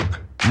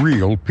talk,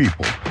 real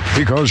people.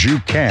 Because you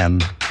can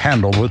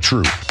handle the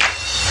truth.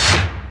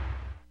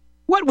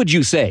 What would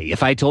you say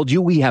if I told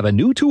you we have a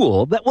new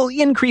tool that will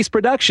increase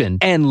production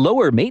and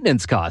lower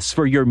maintenance costs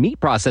for your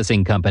meat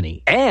processing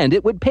company? And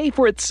it would pay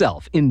for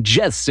itself in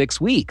just 6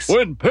 weeks.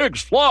 When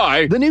pigs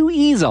fly! The new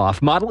Ease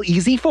Off Model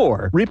Easy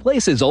 4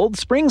 replaces old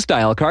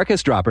spring-style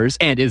carcass droppers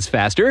and is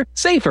faster,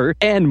 safer,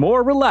 and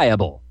more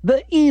reliable.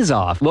 The Ease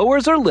Off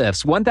lowers or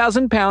lifts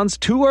 1,000 pounds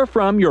to or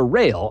from your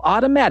rail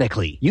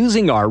automatically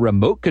using our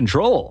remote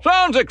control.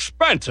 Sounds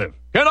expensive.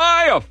 Can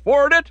I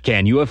afford it?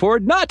 Can you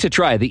afford not to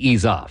try the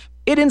Ease Off?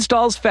 It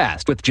installs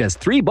fast with just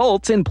 3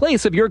 bolts in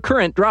place of your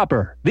current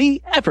dropper.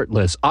 The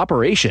effortless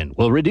operation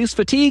will reduce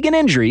fatigue and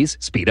injuries,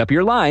 speed up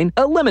your line,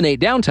 eliminate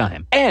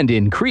downtime, and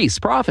increase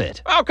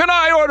profit. How can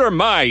I order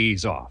my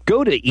Ease Off?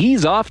 Go to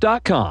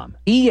easeoff.com,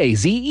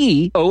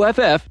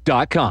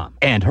 EAZEOFF.com,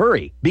 and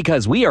hurry,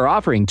 because we are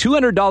offering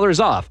 $200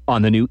 off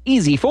on the new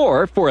Easy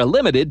 4 for a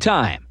limited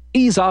time.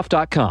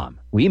 Easeoff.com.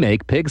 We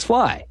make pigs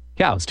fly.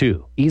 Cows,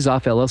 too. Ease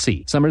Off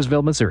LLC,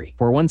 Summersville, Missouri,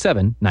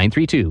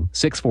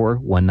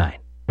 417-932-6419.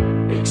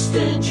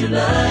 Extend your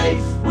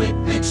life with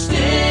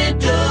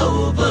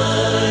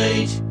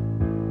Extendovite.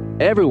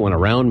 Everyone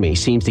around me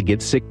seems to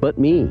get sick but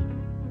me.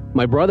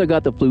 My brother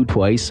got the flu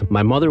twice,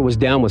 my mother was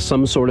down with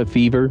some sort of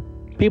fever,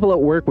 people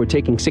at work were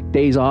taking sick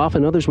days off,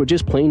 and others were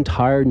just plain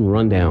tired and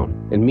run down.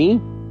 And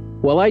me?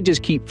 Well, I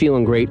just keep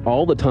feeling great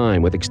all the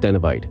time with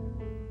Extendovite.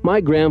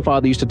 My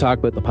grandfather used to talk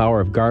about the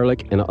power of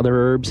garlic and other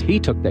herbs he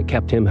took that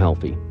kept him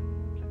healthy.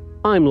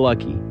 I'm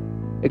lucky.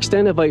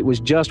 Extendovite was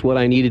just what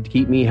I needed to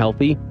keep me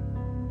healthy,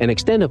 and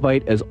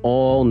Extendovite is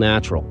all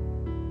natural.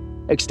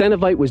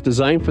 Extendovite was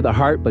designed for the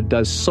heart but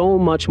does so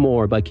much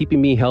more by keeping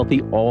me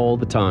healthy all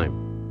the time.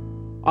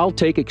 I'll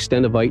take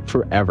Extendovite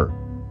forever.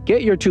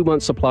 Get your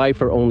 2-month supply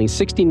for only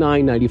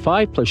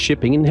 $69.95 plus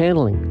shipping and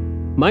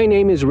handling. My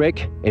name is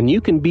Rick, and you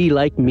can be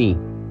like me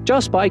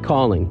just by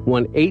calling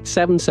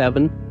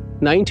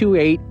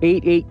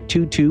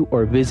 1-877-928-8822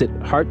 or visit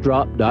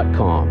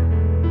heartdrop.com.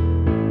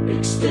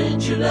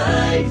 Extend your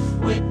life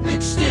with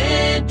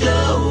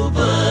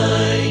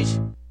Extendovite.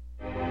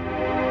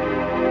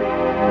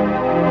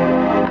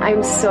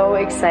 I'm so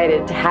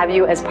excited to have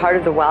you as part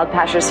of the Wild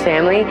Pastures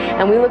family,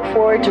 and we look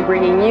forward to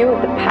bringing you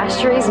the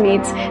pasture-raised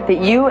meats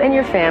that you and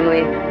your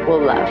family will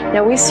love.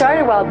 Now, we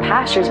started Wild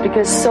Pastures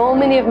because so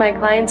many of my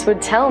clients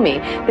would tell me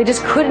they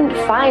just couldn't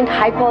find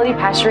high-quality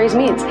pasture-raised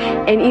meats,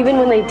 and even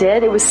when they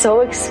did, it was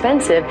so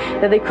expensive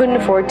that they couldn't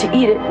afford to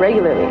eat it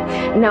regularly.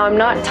 Now, I'm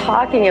not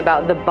talking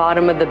about the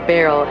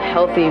bottom-of-the-barrel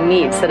healthy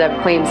meats that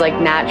have claims like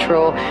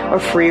natural or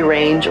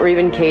free-range or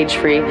even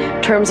cage-free,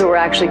 terms that were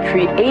actually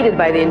created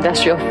by the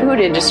industrial food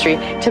industry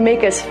to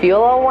make us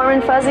feel all warm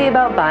and fuzzy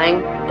about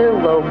buying their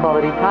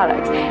low-quality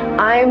products.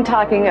 I'm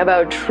talking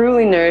about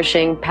truly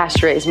nourishing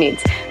pasture-raised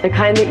meats, the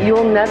kind that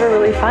you'll never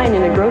really find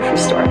in a grocery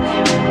store.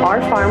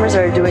 Our farmers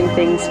are doing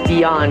things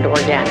beyond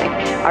organic.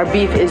 Our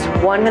beef is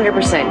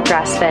 100%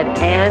 grass-fed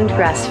and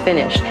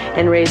grass-finished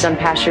and raised on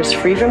pastures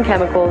free from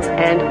chemicals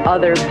and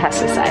other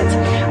pesticides.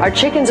 Our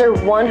chickens are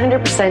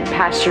 100%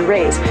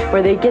 pasture-raised,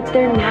 where they get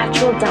their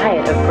natural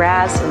diet of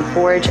grass and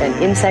forage and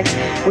insects.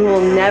 We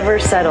will never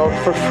settle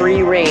for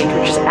free range,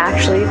 which is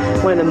actually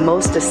one of the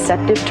most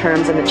deceptive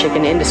terms in the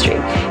chicken industry.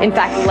 In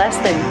fact, less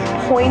than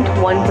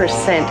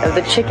 0.1% of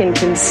the chicken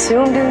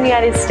consumed in the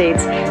United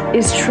States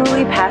is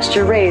truly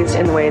pasture-raised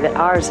in the way that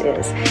ours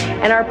is.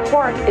 And our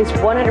pork is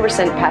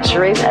 100%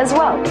 pasture-raised as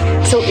well.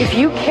 So if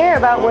you care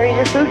about where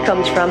your food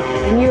comes from,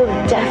 then you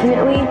have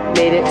definitely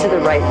made it to the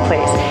right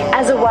place.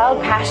 As a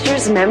Wild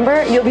Pastures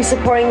member, you'll be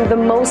supporting the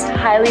most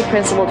highly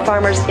principled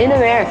farmers in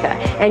America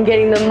and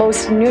getting the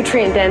most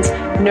nutrient-dense,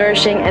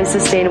 nourishing, and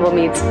sustainable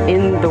meats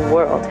in the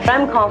world.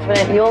 I'm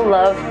confident you'll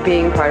love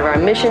being part of our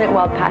mission at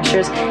Wild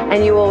Pastures,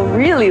 and you will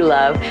really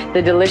love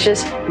the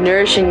delicious,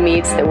 nourishing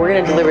meats that we're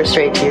going to deliver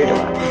straight to your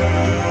door.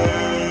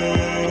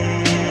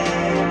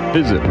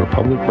 Visit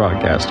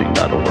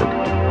republicbroadcasting.org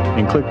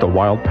and click the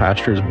Wild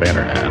Pastures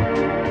banner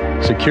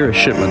ad. Secure a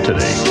shipment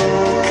today.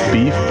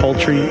 Beef,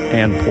 poultry,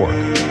 and pork,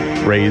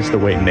 raised the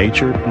way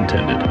nature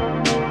intended.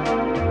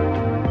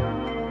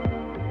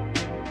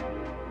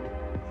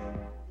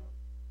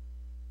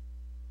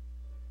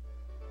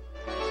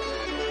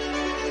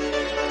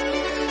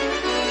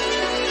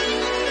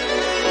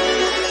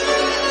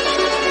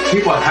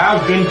 People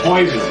have been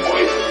poisoned.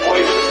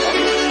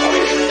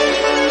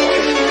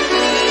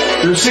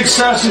 Their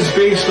success is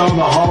based on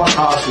the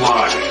Holocaust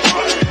lie.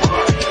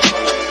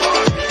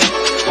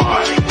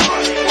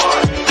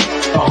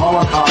 The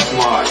Holocaust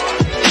lie.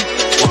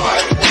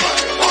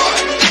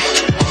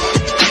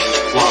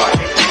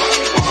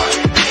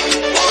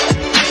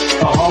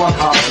 The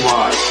Holocaust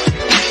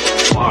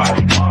lie.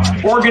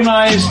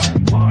 Organized,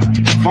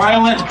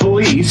 violent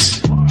police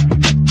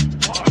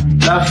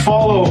that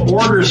follow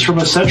orders from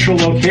a central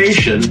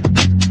location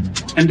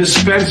and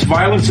dispense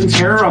violence and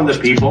terror on the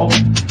people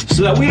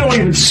so that we don't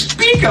even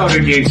speak out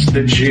against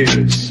the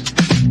Jews.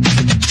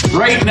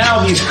 Right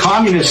now, these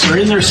communists are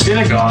in their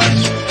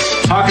synagogues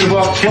talking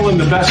about killing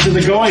the best of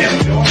the Goyim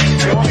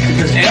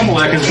because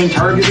Amalek has been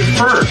targeted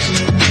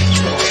first.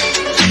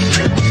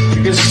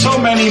 Because so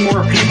many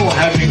more people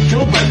have been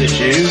killed by the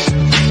Jews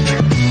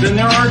than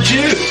there are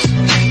Jews.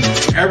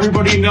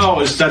 Everybody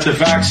knows that the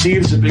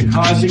vaccines have been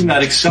causing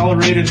that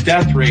accelerated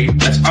death rate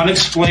that's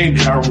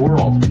unexplained in our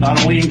world, not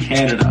only in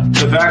Canada.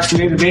 The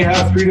vaccinated may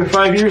have 3 to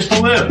 5 years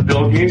to live.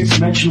 Bill Gates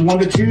mentioned 1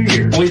 to 2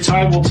 years. Only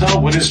time will tell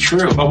what is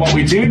true. But what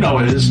we do know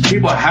is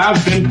people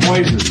have been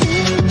poisoned.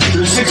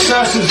 Their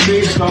success is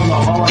based on the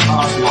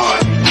Holocaust lie.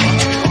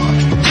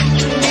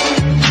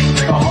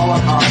 The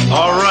Holocaust lie.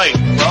 All right,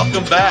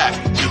 welcome back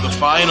to the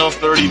final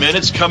 30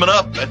 minutes. Coming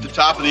up at the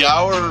top of the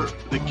hour,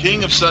 the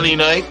king of Sunday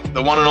night,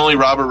 the one and only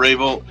Robert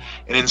Ravel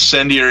and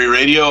Incendiary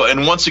Radio.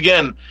 And once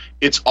again,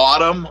 it's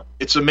autumn.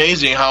 It's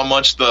amazing how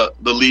much the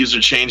leaves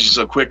are changing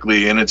so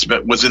quickly. And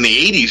was in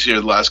the 80s here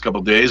the last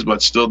couple of days,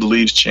 but still the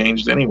leaves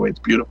changed anyway. It's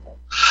beautiful.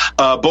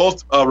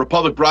 Both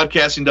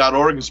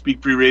republicbroadcasting.org and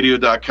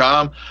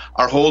speakfreeradio.com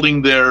are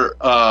holding their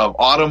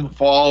autumn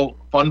fall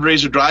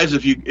fundraiser drives.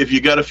 If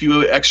you got a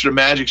few extra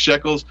magic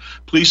shekels,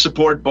 please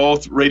support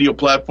both radio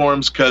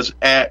platforms, because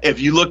if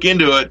you look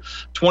into it,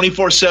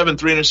 24/7,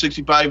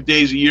 365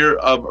 days a year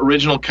of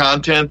original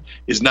content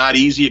is not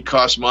easy. It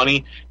costs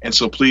money, and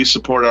so please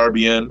support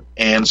RBN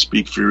and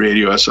Speak Free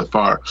Radio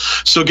SFR.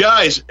 So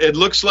guys, it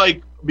looks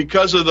like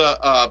because of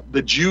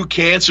the Jew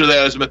cancer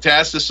that has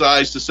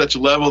metastasized to such a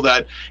level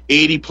that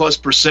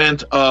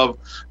 80+% of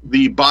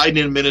the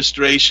Biden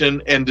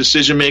administration and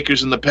decision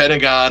makers in the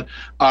Pentagon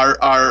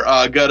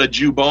are got a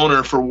Jew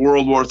boner for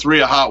World War III.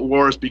 A hot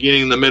war is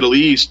beginning in the Middle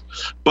East.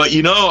 But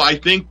I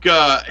think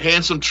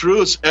Handsome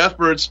Truth's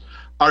efforts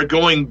are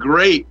going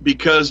great,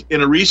 because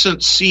in a recent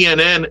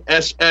CNN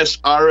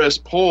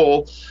SSRS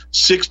poll,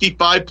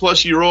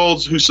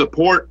 65-plus-year-olds who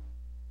support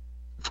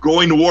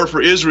going to war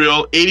for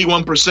Israel,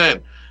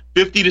 81%.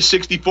 50 to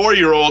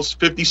 64-year-olds,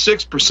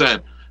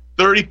 56%.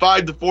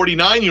 35 to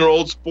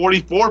 49-year-olds,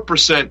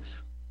 44%.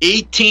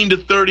 18 to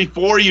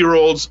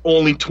 34-year-olds,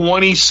 only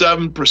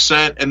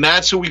 27%. And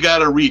that's who we got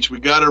to reach. We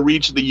got to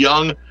reach the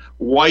young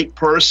white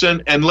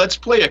person. And let's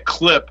play a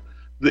clip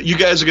that you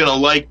guys are going to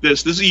like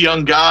this. This is a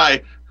young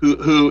guy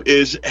who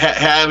is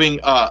having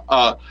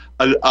a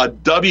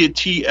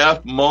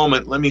WTF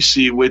moment. Let me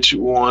see which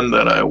one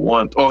that I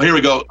want. Oh, here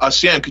we go.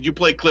 Sam, could you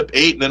play clip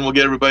 8, and then we'll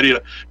get everybody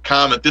to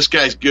comment. This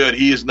guy's good.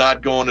 He is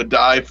not going to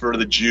die for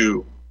the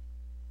Jew.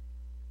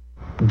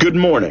 Good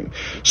morning.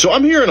 So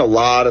I'm hearing a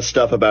lot of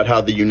stuff about how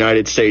the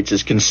United States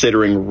is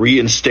considering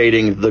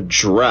reinstating the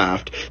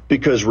draft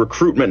because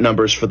recruitment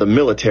numbers for the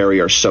military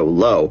are so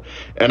low.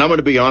 And I'm going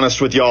to be honest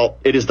with y'all,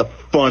 it is the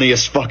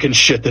funniest fucking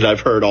shit that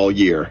I've heard all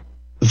year.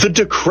 The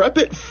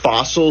decrepit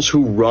fossils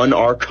who run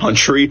our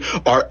country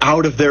are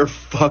out of their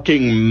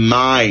fucking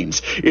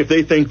minds if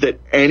they think that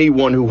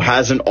anyone who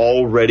hasn't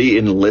already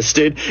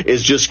enlisted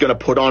is just going to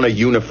put on a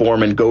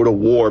uniform and go to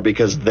war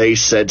because they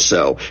said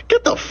so.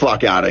 Get the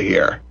fuck out of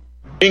here.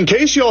 In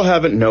case y'all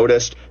haven't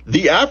noticed,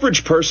 the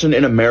average person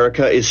in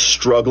America is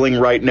struggling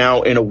right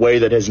now in a way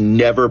that has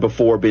never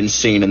before been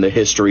seen in the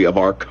history of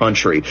our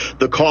country.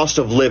 The cost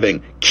of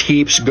living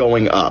keeps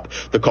going up.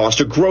 The cost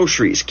of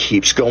groceries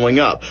keeps going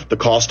up. The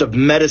cost of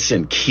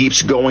medicine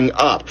keeps going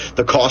up.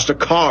 The cost of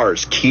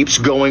cars keeps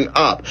going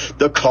up.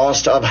 The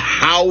cost of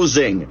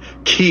housing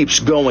keeps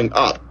going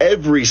up.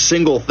 Every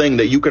single thing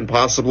that you can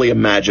possibly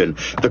imagine,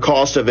 the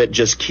cost of it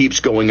just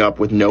keeps going up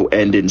with no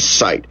end in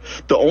sight.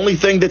 The only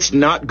thing that's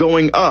not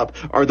going up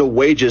are the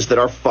wages that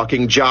our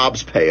fucking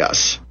jobs pay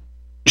us.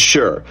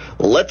 Sure,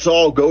 let's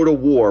all go to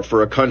war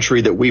for a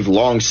country that we've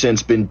long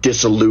since been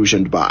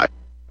disillusioned by.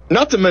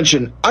 Not to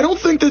mention, I don't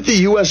think that the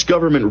U.S.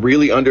 government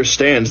really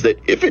understands that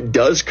if it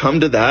does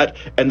come to that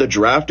and the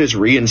draft is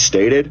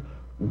reinstated,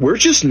 we're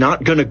just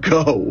not gonna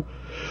go.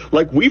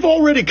 Like, we've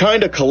already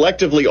kind of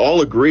collectively all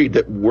agreed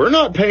that we're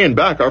not paying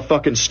back our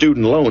fucking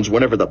student loans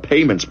whenever the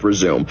payments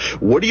presume.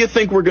 What do you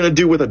think we're gonna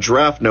do with a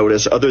draft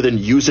notice other than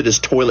use it as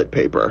toilet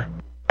paper?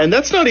 And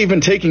that's not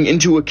even taking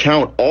into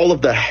account all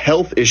of the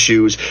health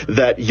issues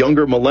that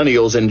younger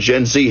millennials and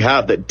Gen Z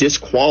have that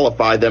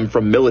disqualify them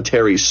from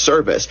military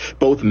service,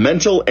 both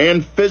mental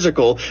and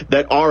physical,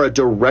 that are a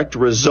direct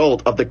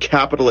result of the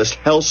capitalist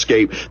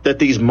hellscape that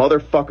these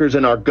motherfuckers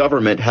in our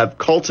government have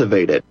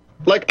cultivated.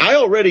 Like, I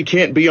already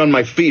can't be on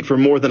my feet for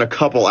more than a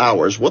couple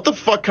hours. What the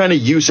fuck kind of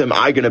use am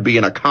I going to be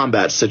in a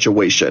combat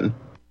situation?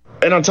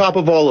 And on top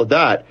of all of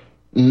that,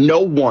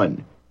 no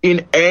one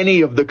in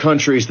any of the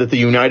countries that the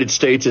United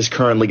States is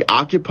currently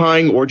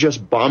occupying or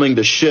just bombing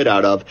the shit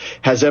out of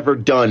has ever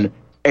done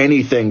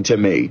anything to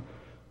me.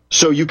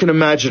 So you can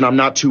imagine I'm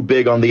not too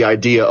big on the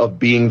idea of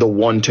being the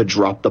one to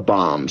drop the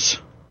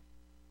bombs.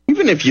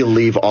 Even if you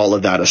leave all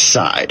of that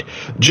aside,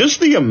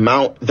 just the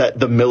amount that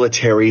the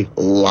military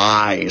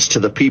lies to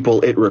the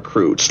people it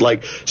recruits.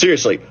 Like,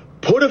 seriously,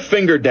 put a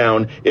finger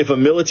down if a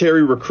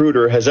military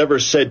recruiter has ever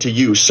said to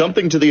you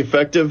something to the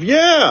effect of,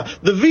 yeah,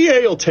 the VA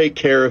will take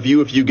care of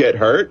you if you get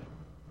hurt.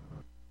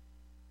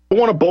 You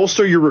want to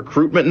bolster your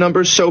recruitment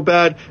numbers so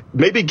bad?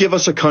 Maybe give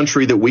us a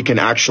country that we can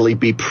actually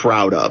be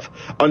proud of.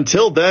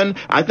 Until then,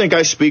 I think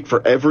I speak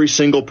for every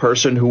single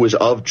person who is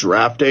of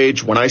draft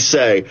age when I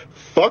say,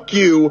 fuck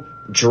you,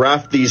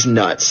 draft these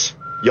nuts.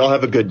 Y'all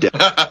have a good day.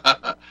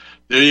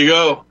 There you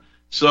go.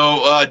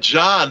 So,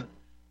 John,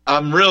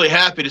 I'm really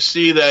happy to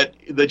see that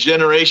the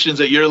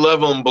generations at your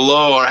level and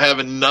below are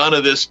having none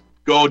of this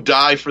go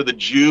die for the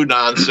Jew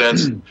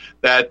nonsense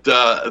that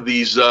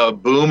these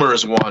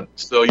boomers want.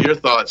 So your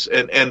thoughts,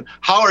 and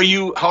how are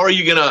you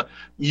going to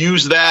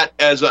use that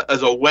as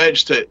a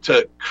wedge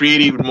to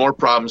create even more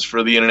problems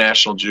for the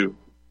international Jew?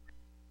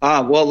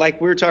 Well, like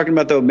we were talking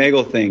about the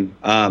Omegle thing,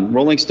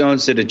 Rolling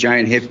Stones did a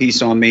giant hit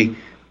piece on me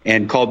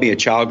and called me a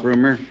child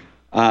groomer.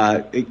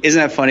 Isn't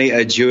that funny?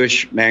 A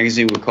Jewish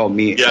magazine would call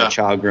me a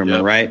child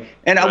groomer, right?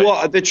 And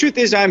well, the truth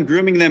is I'm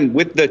grooming them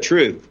with the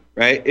truth,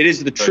 right? It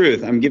is the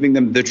truth. I'm giving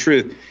them the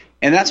truth.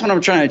 And that's what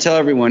I'm trying to tell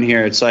everyone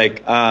here. It's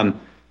like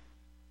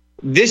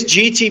this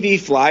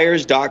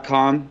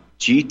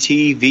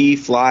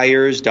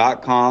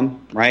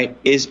GTVflyers.com, right,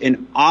 is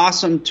an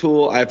awesome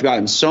tool. I've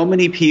gotten so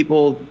many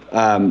people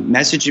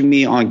messaging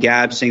me on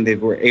Gab saying they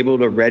were able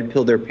to red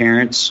pill their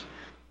parents.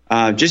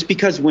 Just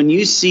because when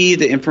you see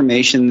the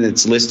information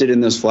that's listed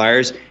in those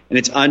flyers, and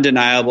it's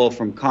undeniable,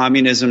 from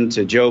communism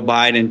to Joe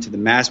Biden to the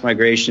mass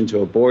migration to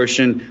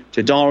abortion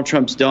to Donald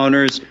Trump's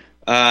donors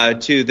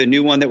to the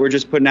new one that we're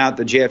just putting out,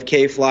 the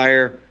JFK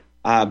flyer,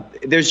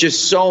 there's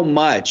just so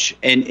much,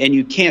 and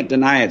you can't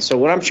deny it. So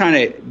what I'm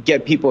trying to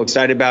get people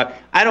excited about,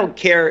 I don't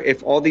care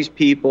if all these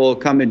people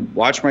come and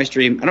watch my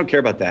stream. I don't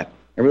care about that.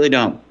 I really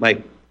don't.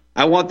 Like,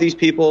 I want these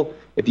people,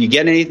 if you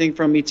get anything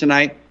from me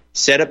tonight,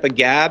 set up a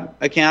Gab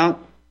account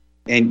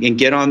and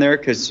get on there,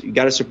 because you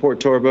got to support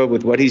Torbo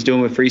with what he's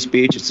doing with free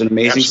speech. It's an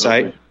amazing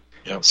site.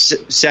 Yep.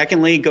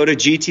 Secondly, go to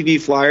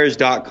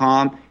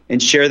gtvflyers.com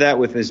and share that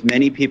with as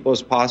many people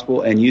as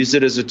possible and use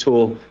it as a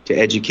tool to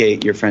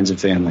educate your friends and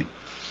family.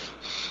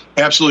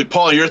 Absolutely.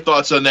 Paul, your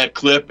thoughts on that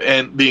clip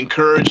and the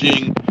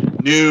encouraging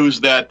news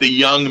that the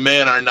young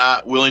men are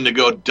not willing to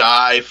go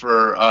die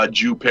for a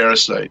Jew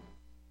parasite?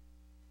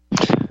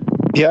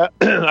 Yeah,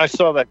 I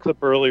saw that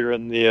clip earlier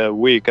in the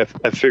week. I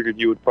figured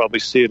you would probably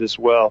see it as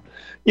well.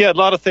 Yeah, a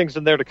lot of things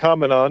in there to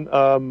comment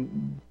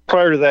on.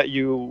 Prior to that,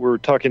 you were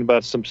talking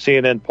about some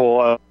CNN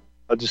poll.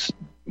 I just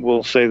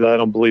will say that I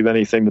don't believe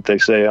anything that they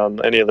say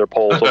on any of their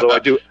polls, although I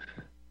do.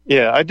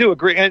 Yeah, I do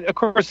agree. And, of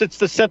course, it's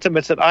the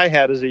sentiments that I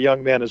had as a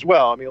young man as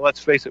well. I mean, let's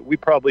face it, we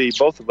probably,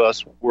 both of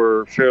us,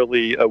 were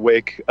fairly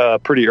awake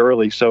pretty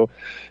early. So,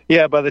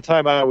 yeah, by the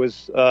time I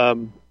was, I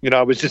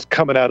was just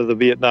coming out of the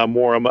Vietnam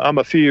War. I'm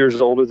a few years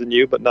older than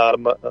you, but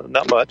not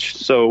much.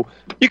 So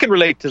you can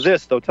relate to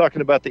this, though,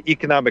 talking about the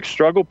economic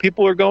struggle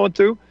people are going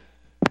through.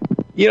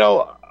 You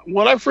know,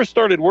 when I first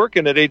started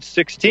working at age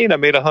 16, I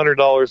made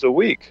 $100 a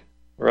week,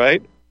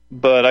 right?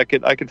 But I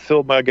could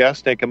fill my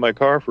gas tank in my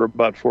car for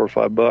about $4 or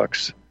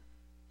 $5.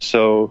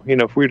 So, you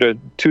know, if we were to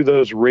do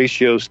those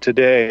ratios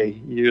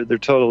today, they're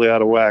totally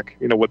out of whack,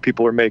 you know, what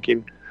people are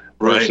making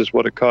versus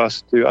what it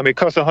costs to. I mean, it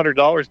costs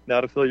 $100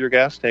 now to fill your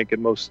gas tank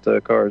in most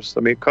cars.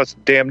 I mean, it costs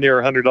damn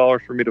near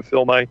 $100 for me to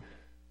fill my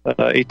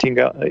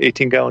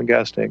 18-gallon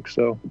gas tank.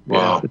 So,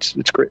 wow,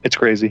 it's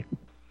crazy.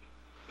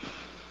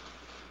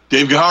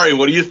 Dave Gahary,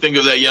 what do you think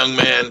of that young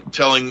man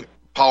telling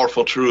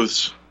powerful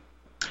truths?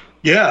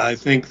 Yeah, I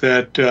think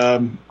that,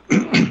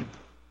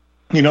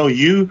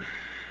 you,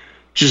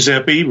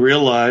 Giuseppe,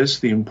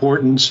 realize the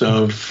importance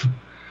of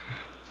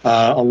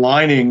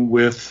aligning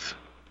with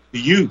the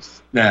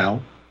youth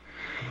now.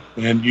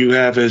 And you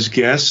have as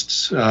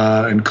guests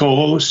and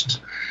co-hosts,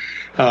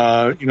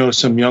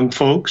 some young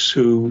folks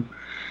who,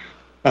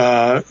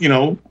 are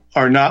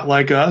not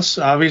like us,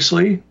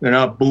 obviously. They're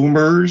not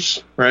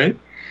boomers, right?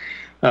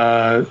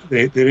 They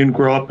didn't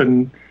grow up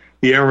in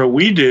the era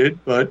we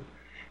did, but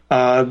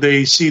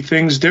they see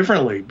things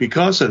differently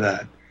because of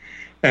that.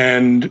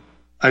 And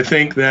I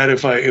think that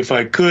if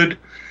I could,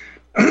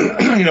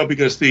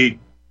 because the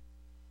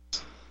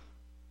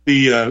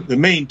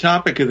main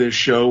topic of this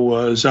show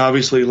was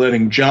obviously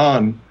letting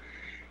Jon,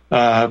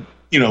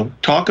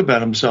 talk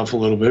about himself a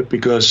little bit,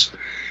 because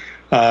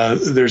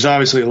there's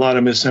obviously a lot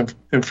of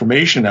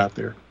misinformation out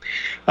there.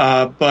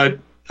 But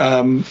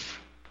the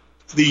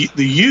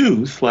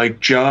youth, like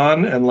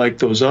Jon and like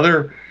those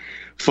other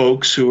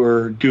folks who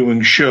are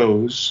doing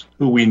shows,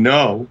 who we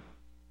know,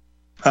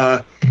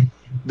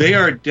 they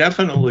are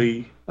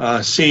definitely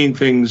seeing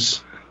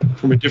things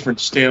from a different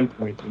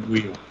standpoint than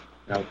we are.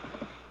 Now,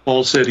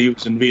 Paul said he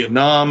was in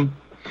Vietnam.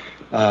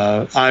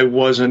 I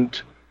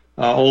wasn't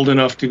old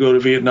enough to go to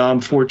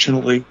Vietnam,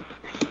 fortunately.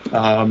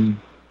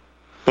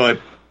 But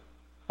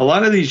a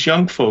lot of these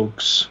young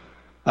folks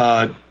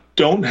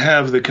don't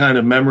have the kind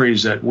of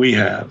memories that we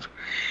have.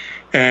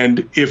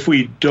 And if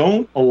we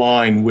don't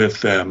align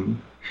with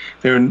them,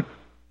 we're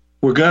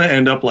going to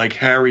end up like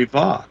Harry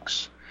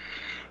Vox.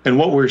 And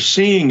what we're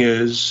seeing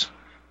is,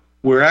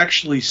 we're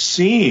actually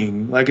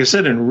seeing, like I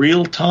said, in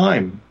real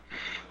time,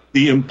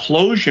 the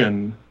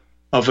implosion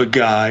of a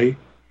guy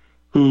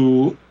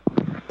who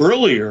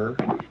earlier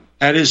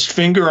had his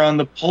finger on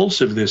the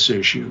pulse of this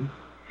issue.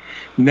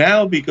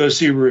 Now, because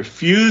he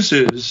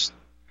refuses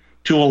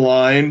to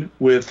align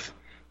with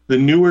the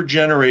newer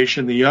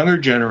generation, the younger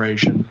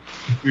generation,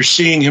 you're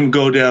seeing him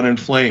go down in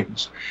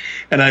flames.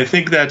 And I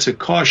think that's a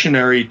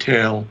cautionary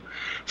tale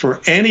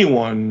for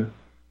anyone,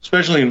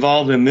 especially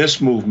involved in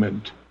this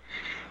movement,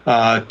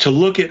 to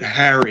look at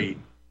Harry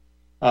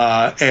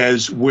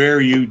as where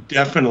you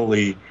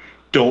definitely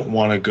don't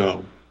want to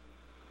go.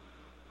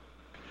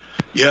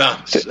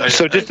 Yeah.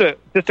 So just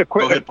a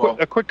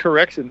quick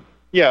correction.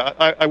 Yeah,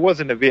 I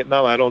wasn't in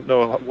Vietnam. I don't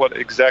know what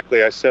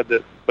exactly I said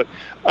that, but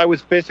I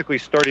was basically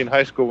starting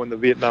high school when the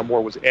Vietnam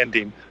War was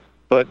ending.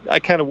 But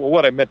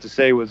what I meant to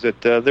say was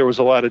that there was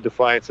a lot of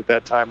defiance at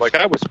that time. Like,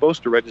 I was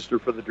supposed to register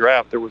for the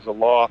draft. There was a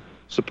law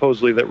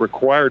supposedly that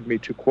required me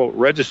to, quote,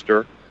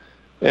 register.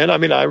 And I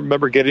mean, I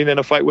remember getting in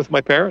a fight with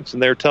my parents,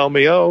 and they were telling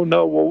me, "Oh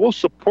no, well, we'll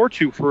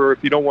support you for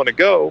if you don't want to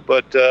go,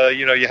 but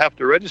you have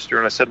to register."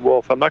 And I said, "Well,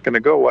 if I'm not going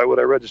to go, why would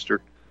I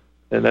register?"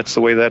 And that's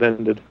the way that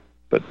ended.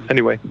 But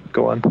anyway,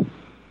 go on.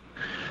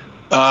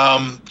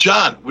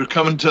 John, we're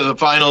coming to the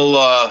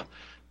final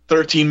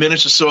 13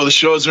 minutes or so of the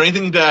show. Is there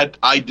anything that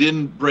I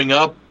didn't bring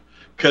up?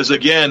 Because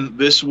again,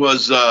 this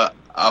was a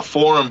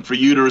forum for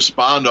you to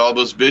respond to all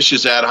those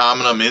vicious ad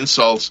hominem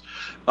insults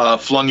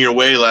flung your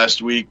way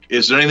last week.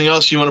 Is there anything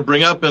else you want to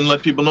bring up and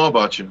let people know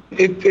about you?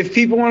 If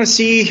people want to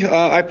see,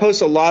 I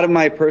post a lot of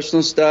my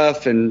personal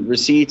stuff and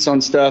receipts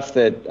on stuff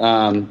that,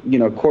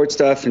 court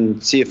stuff,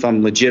 and see if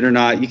I'm legit or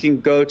not. You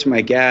can go to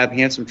my Gab,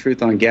 Handsome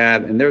Truth on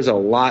Gab, and there's a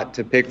lot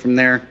to pick from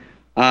there.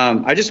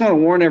 I just want to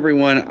warn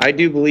everyone, I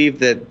do believe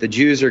that the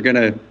Jews are going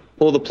to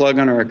pull the plug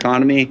on our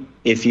economy.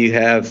 If you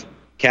have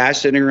cash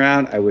sitting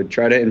around, I would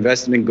try to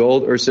invest it in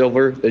gold or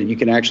silver that you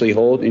can actually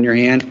hold in your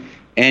hand,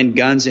 and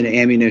guns and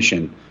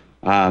ammunition.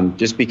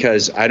 Just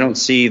because I don't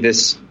see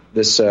this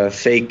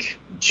fake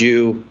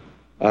Jew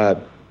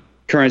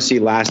currency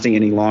lasting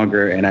any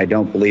longer, and I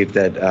don't believe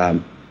that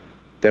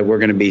that we're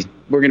going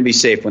to be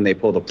safe when they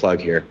pull the plug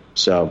here.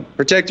 So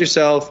protect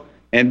yourself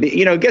and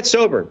get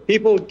sober.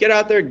 People, get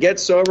out there, get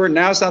sober.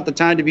 Now's not the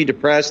time to be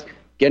depressed,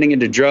 getting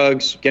into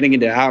drugs, getting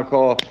into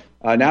alcohol.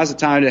 Now's the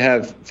time to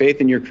have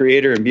faith in your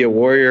Creator and be a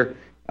warrior,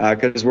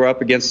 because we're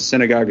up against the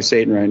synagogue of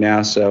Satan right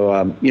now.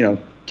 So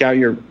count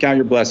your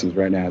blessings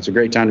right now. It's a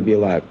great time to be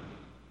alive.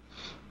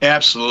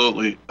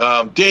 Absolutely.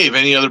 Dave,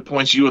 any other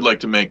points you would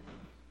like to make?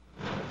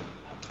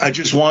 I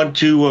just want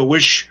to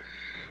wish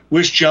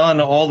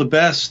John all the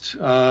best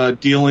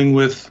dealing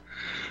with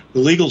the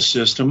legal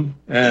system.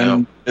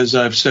 And as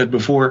I've said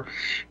before,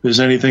 if there's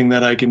anything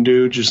that I can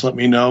do, just let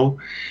me know,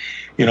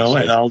 and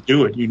I'll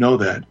do it. You know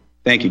that.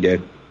 Thank you,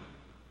 Dave.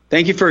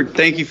 Thank you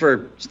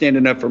for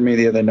standing up for me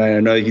the other night. I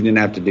know you didn't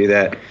have to do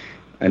that.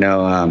 I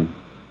know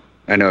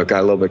it got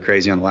a little bit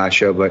crazy on the last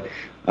show, but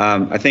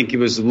I think it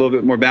was a little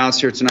bit more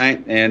balanced here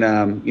tonight.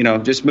 And,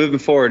 just moving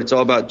forward, it's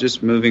all about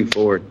just moving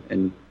forward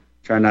and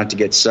trying not to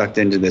get sucked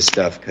into this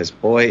stuff, because,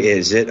 boy,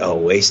 is it a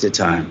waste of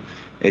time.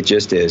 It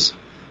just is.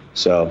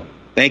 So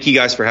thank you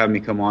guys for having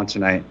me come on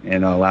tonight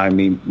and allowing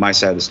me my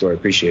side of the story.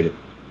 Appreciate it.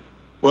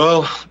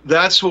 Well,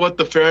 that's what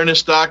the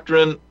Fairness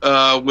Doctrine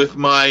with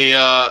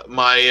my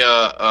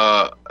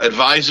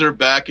advisor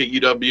back at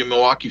UW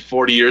Milwaukee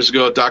 40 years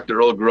ago, Dr.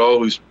 Earl Groh,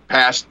 who's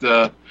passed,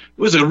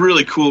 was a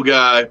really cool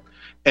guy.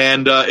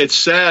 And it's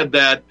sad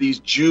that these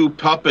Jew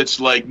puppets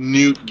like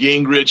Newt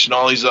Gingrich and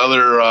all these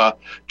other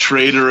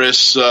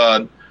traitorous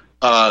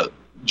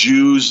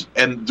Jews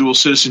and dual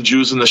citizen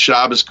Jews in the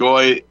Shabbos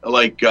Goy,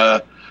 like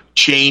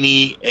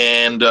Cheney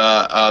and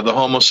the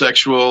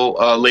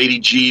homosexual Lady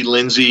G,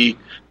 Lindsey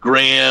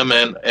Graham,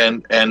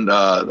 and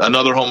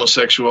another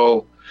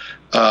homosexual,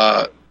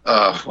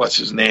 what's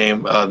his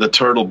name, the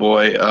Turtle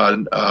Boy,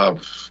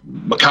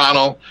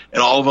 McConnell,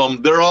 and all of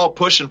them. They're all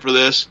pushing for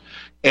this.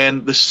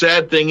 And the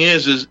sad thing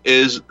is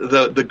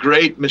the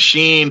great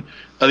machine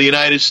of the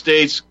United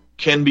States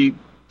can be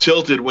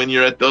tilted when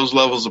you're at those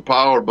levels of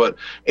power. But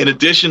in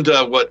addition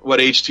to what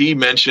HT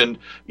mentioned,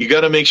 you got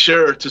to make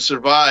sure to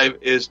survive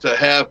is to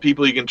have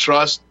people you can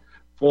trust,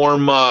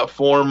 form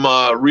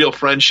real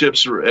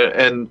friendships,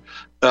 and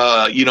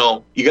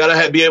you got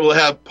to be able to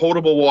have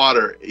potable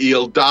water.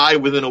 You'll die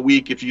within a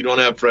week if you don't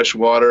have fresh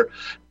water.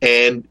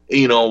 And,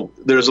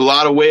 there's a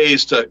lot of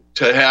ways to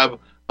have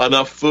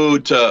enough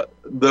food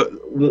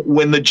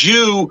when the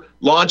Jew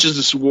launches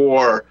this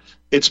war,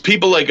 it's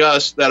people like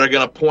us that are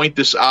going to point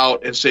this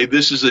out and say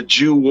this is a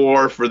Jew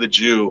war for the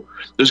Jew.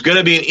 There's going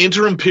to be an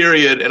interim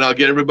period, and I'll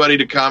get everybody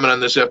to comment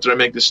on this after I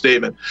make this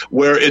statement,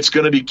 where it's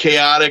going to be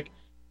chaotic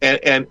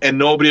and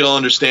nobody will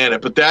understand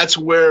it. But that's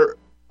where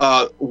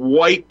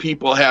white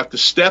people have to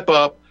step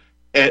up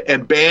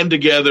and band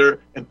together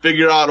and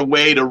figure out a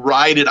way to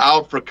ride it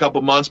out for a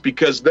couple months,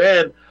 because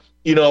then,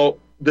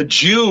 the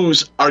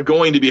Jews are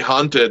going to be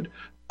hunted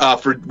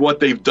for what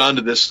they've done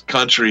to this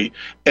country.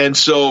 And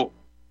so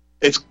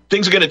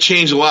things are going to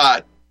change a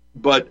lot,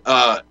 but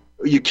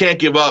you can't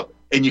give up,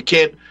 and you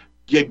can't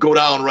go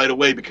down right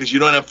away because you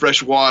don't have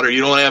fresh water.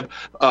 You don't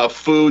have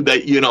food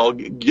that,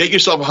 get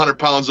yourself 100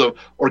 pounds of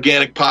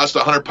organic pasta,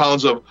 100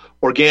 pounds of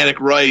organic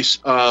rice,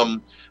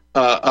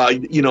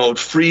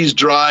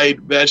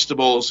 freeze-dried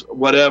vegetables,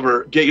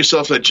 whatever. Get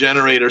yourself a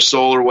generator,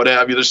 solar, what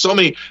have you. There's so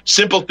many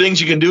simple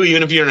things you can do,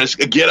 even if you're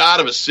get out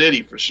of a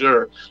city, for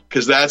sure,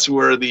 because that's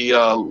where the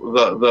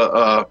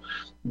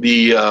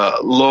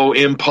low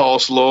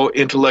impulse, low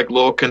intellect,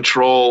 low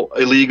control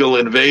illegal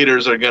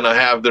invaders are going to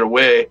have their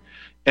way.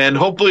 And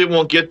hopefully it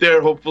won't get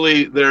there.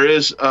 Hopefully there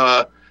is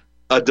a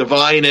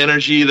divine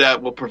energy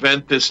that will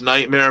prevent this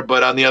nightmare.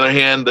 But on the other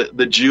hand,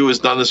 the Jew has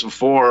done this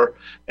before,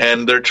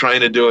 and they're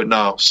trying to do it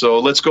now. So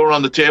let's go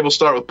around the table,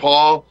 start with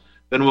Paul,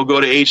 then we'll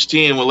go to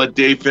HT, and we'll let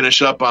Dave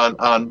finish up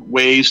on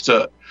ways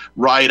to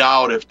ride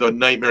out if the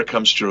nightmare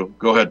comes true.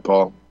 Go ahead,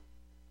 Paul.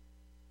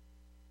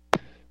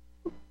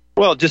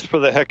 Well, just for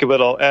the heck of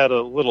it, I'll add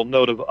a little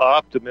note of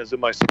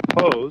optimism, I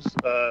suppose.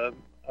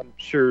 I'm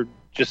sure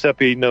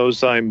Giuseppe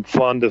knows I'm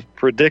fond of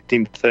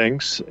predicting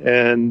things,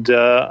 and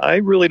I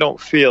really don't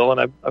feel,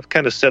 and I've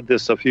kind of said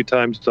this a few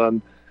times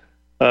on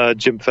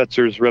Jim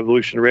Fetzer's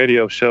Revolution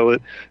Radio show,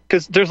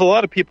 because there's a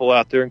lot of people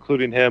out there,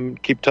 including him,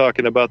 keep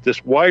talking about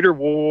this wider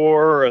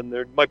war, and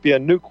there might be a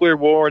nuclear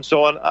war and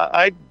so on.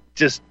 I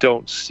just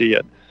don't see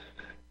it.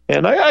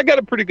 And I got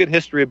a pretty good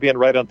history of being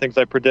right on things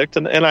I predict,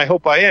 and I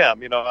hope I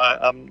am.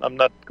 I'm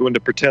not going to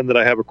pretend that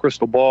I have a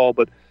crystal ball,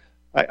 but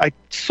I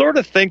sort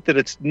of think that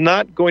it's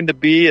not going to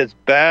be as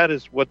bad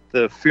as what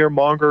the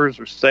fearmongers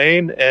are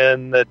saying,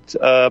 and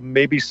that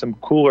maybe some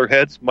cooler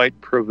heads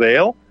might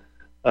prevail.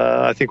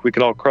 I think we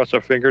can all cross our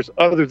fingers.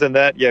 Other than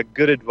that, yeah,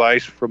 good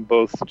advice from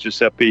both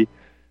Giuseppe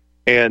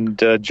and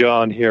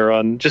John here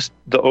on just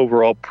the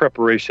overall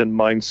preparation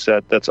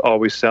mindset. That's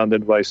always sound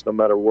advice no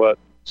matter what.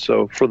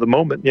 So for the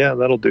moment, yeah,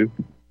 that'll do.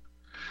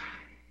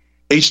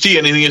 HT,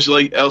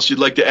 anything else you'd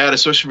like to add,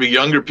 especially for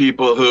younger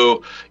people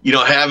who,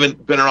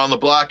 haven't been around the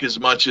block as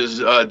much as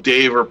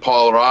Dave or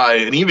Paul or I,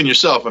 and even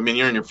yourself? I mean,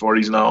 you're in your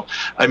 40s now.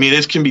 I mean,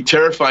 it can be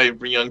terrifying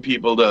for young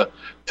people to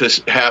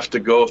have to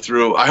go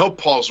through. I hope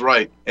Paul's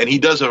right, and he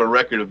does have a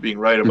record of being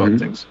right about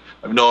things.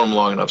 I've known him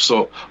long enough.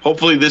 So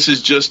hopefully this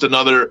is just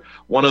another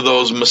one of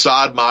those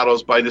Mossad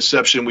models, by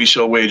deception we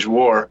shall wage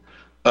war.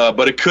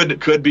 But it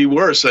could be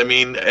worse. I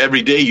mean,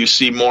 every day you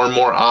see more and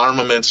more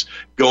armaments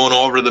going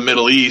over the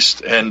Middle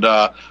East, and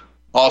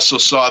also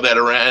saw that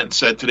Iran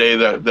said today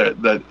that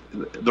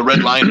the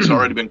red line has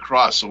already been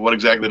crossed. So what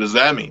exactly does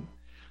that mean?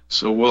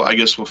 So I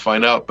guess we'll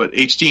find out. But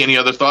HT, any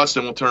other thoughts?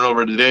 Then we'll turn it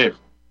over to Dave.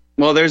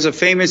 Well, there's a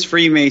famous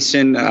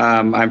Freemason.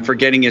 I'm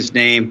forgetting his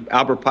name,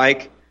 Albert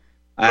Pike,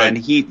 and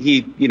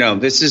he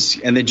this is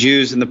and the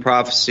Jews and the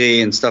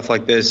prophecy and stuff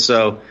like this.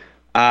 So.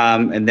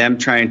 And them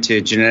trying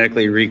to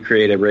genetically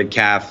recreate a red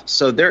calf.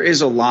 So there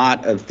is a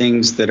lot of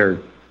things that are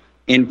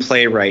in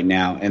play right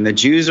now. And the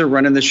Jews are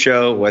running the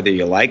show, whether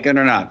you like it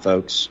or not,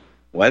 folks.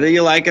 Whether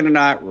you like it or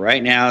not,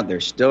 right now,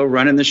 they're still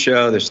running the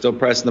show. They're still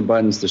pressing the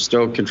buttons. They're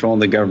still controlling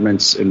the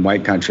governments in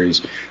white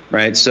countries,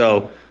 right?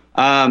 So,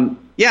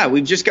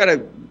 we've just got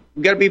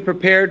to be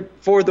prepared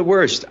for the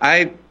worst.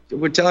 I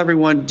would tell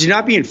everyone, do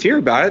not be in fear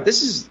about it.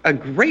 This is a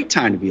great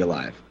time to be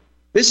alive.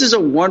 This is a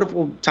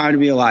wonderful time to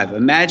be alive.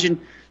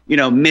 Imagine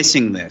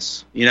missing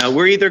this.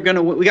 We're either going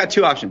to, we got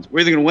two options.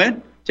 We're either going to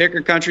win, take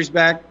our countries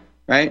back,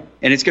 right?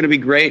 And it's going to be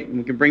great. And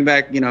we can bring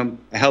back, a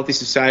healthy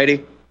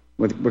society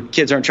where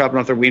kids aren't chopping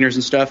off their wieners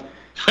and stuff.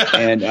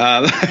 And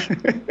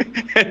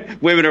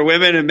women are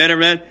women and men are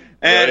men.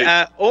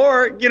 And,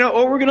 or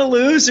we're going to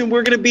lose and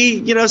we're going to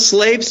be,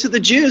 slaves to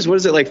the Jews. What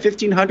is it, like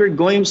 1,500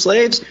 goyim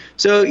slaves?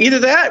 So either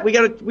that, we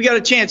got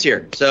a chance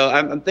here. So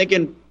I'm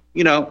thinking,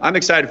 I'm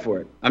excited for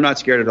it. I'm not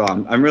scared at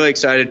all. I'm really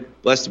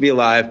excited, blessed to be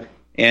alive.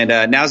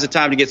 And now's the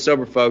time to get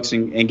sober, folks,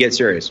 and get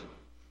serious.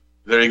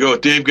 There you go.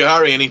 Dave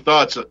Gahary, any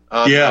thoughts?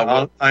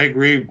 I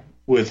agree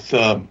with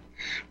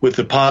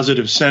the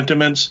positive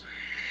sentiments.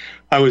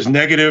 I was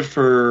negative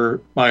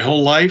for my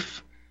whole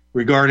life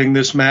regarding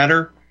this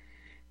matter,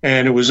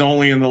 and it was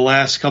only in the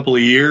last couple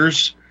of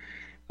years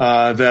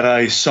that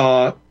I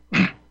saw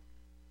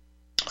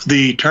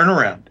the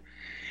turnaround.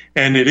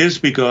 And it is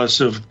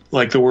because of,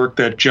 the work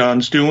that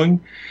John's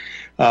doing,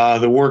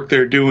 the work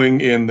they're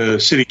doing in the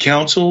city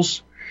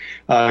councils,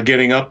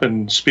 getting up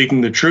and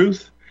speaking the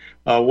truth.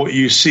 What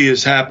you see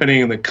is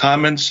happening in the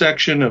comments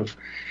section of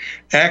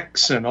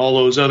X and all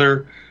those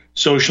other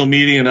social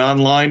media and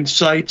online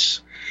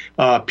sites.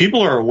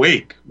 People are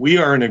awake. We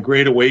are in a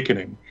great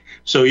awakening.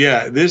 So,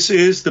 this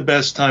is the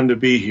best time to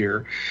be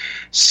here.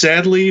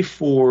 Sadly,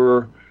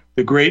 for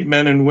the great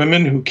men and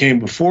women who came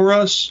before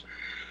us,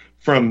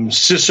 from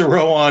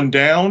Cicero on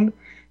down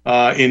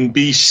in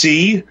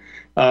BC,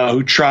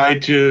 who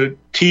tried to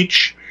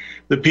teach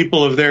the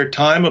people of their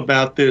time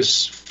about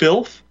this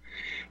filth,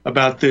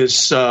 about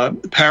this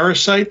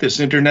parasite, this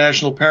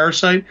international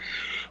parasite.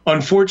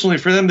 Unfortunately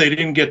for them, they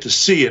didn't get to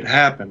see it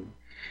happen.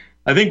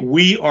 I think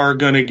we are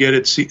going to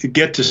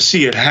get to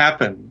see it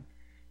happen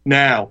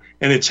now,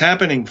 and it's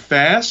happening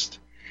fast.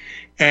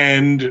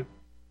 And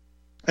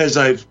as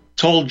I've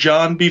told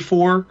John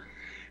before,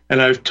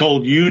 and I've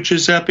told you,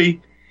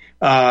 Giuseppe,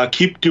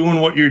 keep doing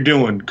what you're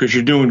doing, because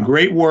you're doing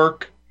great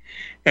work.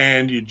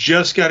 And you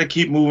just got to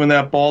keep moving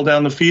that ball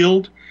down the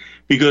field,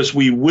 because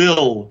we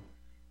will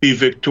be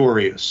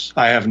victorious.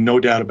 I have no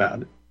doubt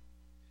about it.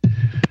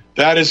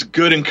 That is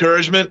good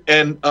encouragement.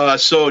 And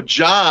so,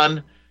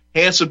 John,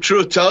 Handsome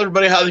Truth, tell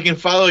everybody how they can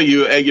follow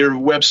you at your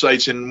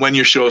websites and when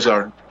your shows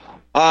are.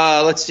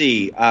 Let's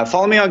see.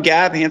 Follow me on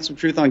Gab, Handsome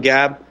Truth on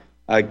Gab.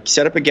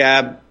 Set up a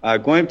Gab.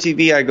 Goyim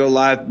TV, I go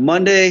live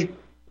Monday,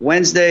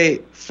 Wednesday,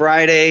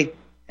 Friday,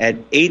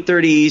 at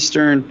 8:30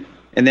 Eastern.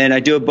 And then I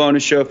do a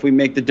bonus show if we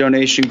make the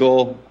donation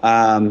goal.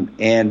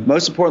 And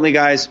most importantly,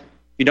 guys, if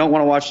you don't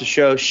want to watch the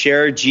show,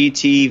 share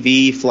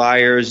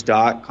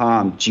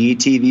gtvflyers.com,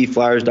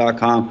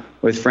 gtvflyers.com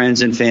with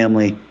friends and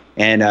family.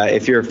 And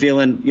if you're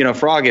feeling,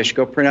 froggish,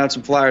 go print out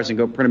some flyers and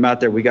go print them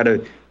out there. We got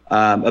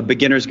a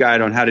beginner's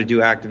guide on how to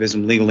do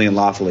activism legally and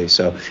lawfully.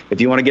 So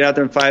if you want to get out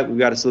there and fight, we've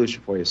got a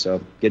solution for you.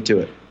 So get to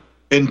it.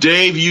 And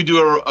Dave, you do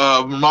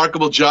a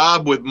remarkable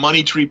job with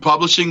Money Tree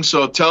Publishing.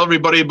 So tell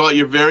everybody about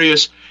your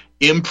various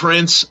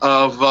imprints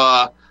of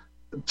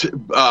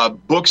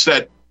books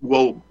that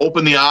will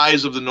open the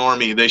eyes of the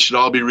normie. They should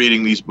all be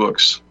reading these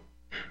books.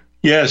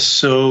 Yes,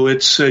 so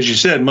it's, as you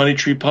said,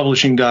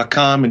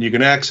 moneytreepublishing.com, and you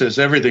can access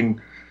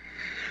everything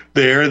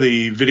there.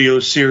 The video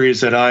series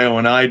that Io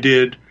and I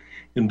did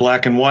in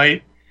black and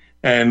white,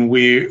 and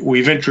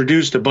we've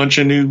introduced a bunch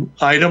of new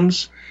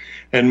items,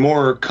 and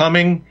more are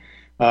coming.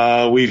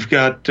 We've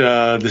got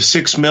the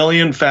 6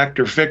 Million Fact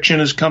or Fiction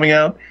is coming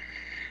out,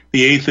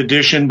 the 8th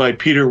edition by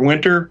Peter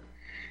Winter.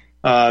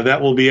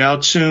 That will be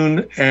out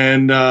soon,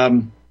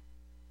 and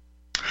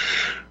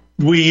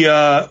we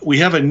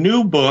have a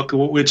new book.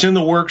 It's in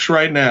the works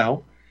right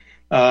now.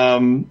 I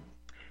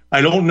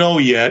don't know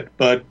yet,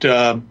 but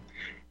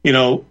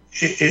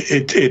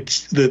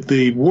it's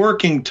the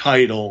working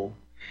title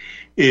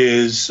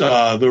is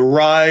the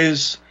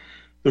rise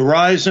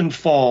and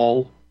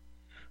fall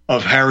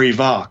of Harry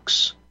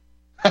Vox.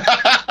 That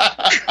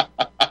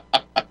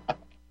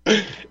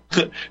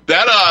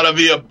ought to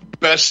be a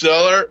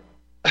bestseller.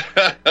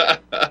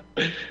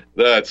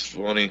 That's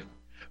funny.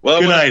 Well, I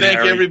want to thank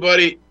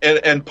everybody.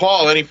 And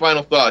Paul, any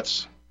final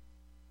thoughts?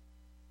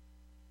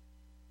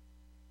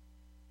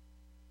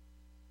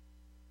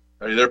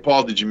 Are you there,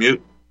 Paul? Did you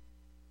mute?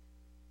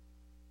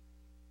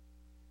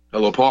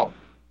 Hello, Paul.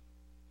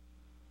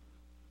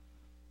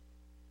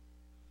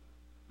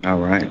 All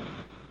right.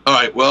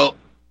 Well,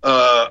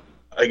 I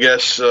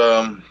guess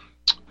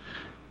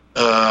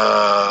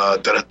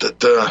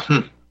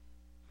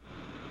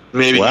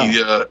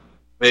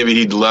maybe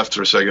he left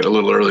for a second, a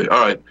little early. All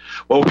right.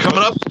 Well, we're coming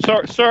up.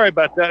 Sorry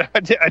about that.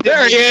 I didn't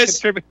there he is.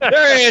 There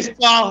he is,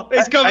 Paul.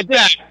 He's coming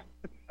back.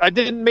 I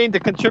didn't mean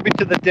to contribute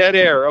to the dead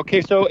air.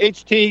 Okay, so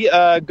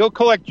HT, go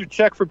collect your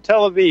check from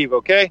Tel Aviv,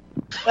 okay?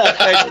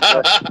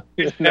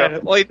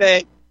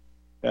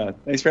 Yeah,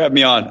 thanks for having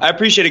me on. I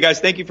appreciate it, guys.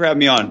 Thank you for having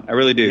me on. I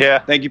really do. Yeah.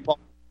 Thank you, Paul.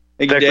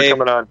 Thanks Dave. For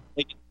coming on.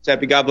 Thank you,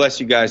 Giuseppe. God bless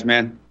you guys,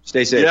 man.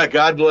 Stay safe. Yeah,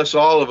 God bless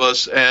all of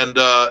us. And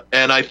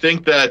I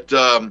think that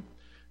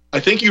I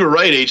think you were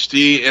right,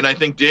 HT, and I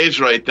think Dave's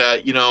right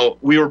that,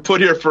 we were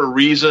put here for a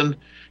reason.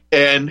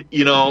 And,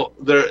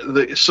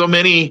 so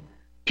many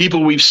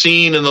people we've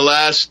seen in the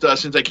last,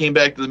 since I came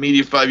back to the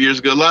media 5 years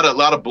ago, a lot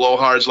of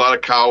blowhards, a lot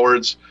of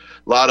cowards,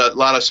 a lot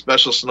of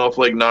special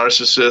snowflake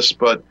narcissists.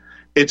 But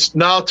it's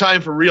now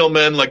time for real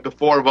men like the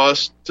four of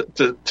us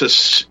to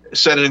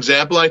set an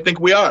example. I think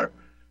we are.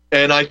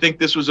 And I think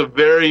this was a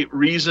very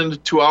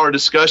reasoned 2-hour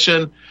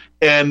discussion.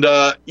 And,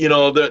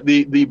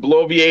 the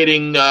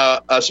bloviating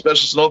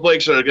special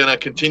snowflakes are going to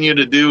continue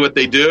to do what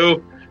they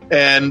do.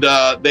 And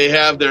they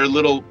have their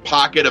little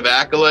pocket of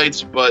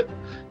acolytes, but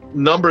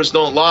numbers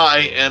don't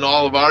lie. And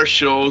all of our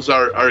shows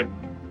are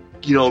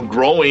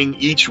growing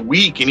each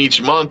week and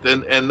each month.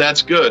 And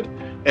that's good.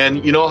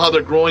 And you know how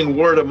they're growing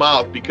word of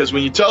mouth, because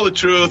when you tell the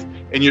truth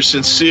and you're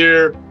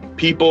sincere,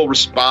 people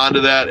respond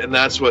to that. And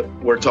that's what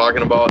we're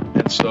talking about.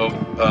 And so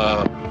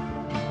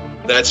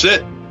that's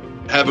it.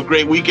 Have a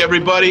great week,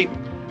 everybody.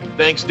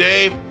 Thanks,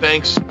 Dave.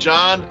 Thanks,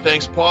 John.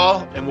 Thanks,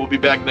 Paul. And we'll be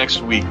back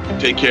next week.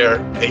 Take care.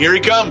 And here he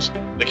comes,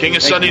 the king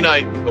of Sunday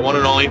night, the one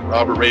and only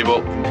Robert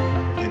Rabel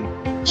in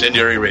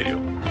Incendiary Radio.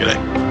 Good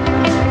night.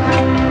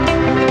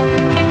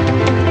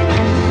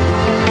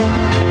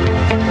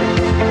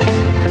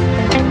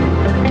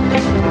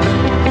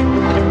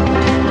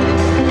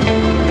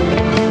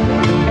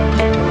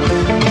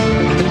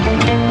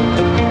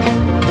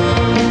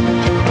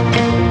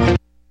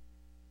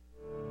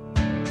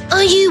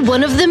 Are you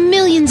one of the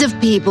millions of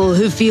people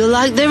who feel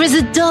like there is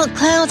a dark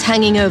cloud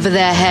hanging over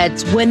their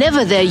heads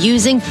whenever they're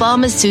using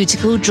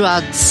pharmaceutical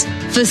drugs?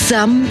 For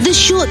some, the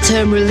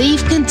short-term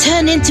relief can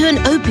turn into an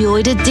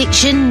opioid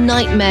addiction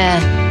nightmare.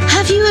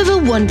 Have you ever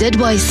wondered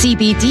why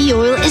CBD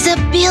oil is a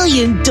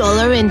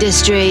billion-dollar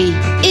industry?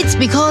 It's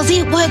because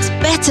it works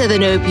better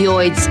than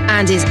opioids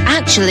and is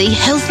actually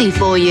healthy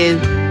for you.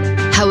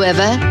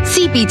 However,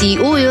 CBD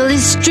oil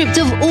is stripped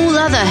of all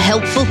other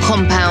helpful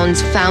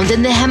compounds found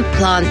in the hemp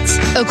plant.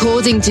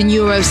 According to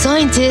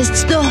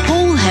neuroscientists, the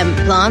whole hemp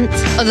plant,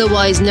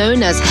 otherwise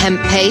known as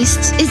hemp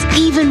paste, is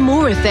even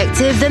more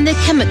effective than the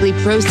chemically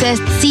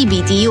processed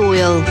CBD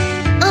oil.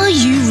 Are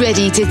you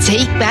ready to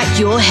take back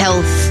your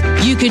health?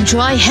 You can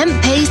try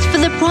hemp paste for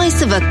the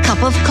price of a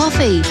cup of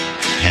coffee.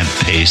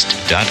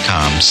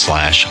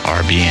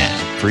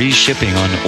 Hemppaste.com/RBN. Free shipping on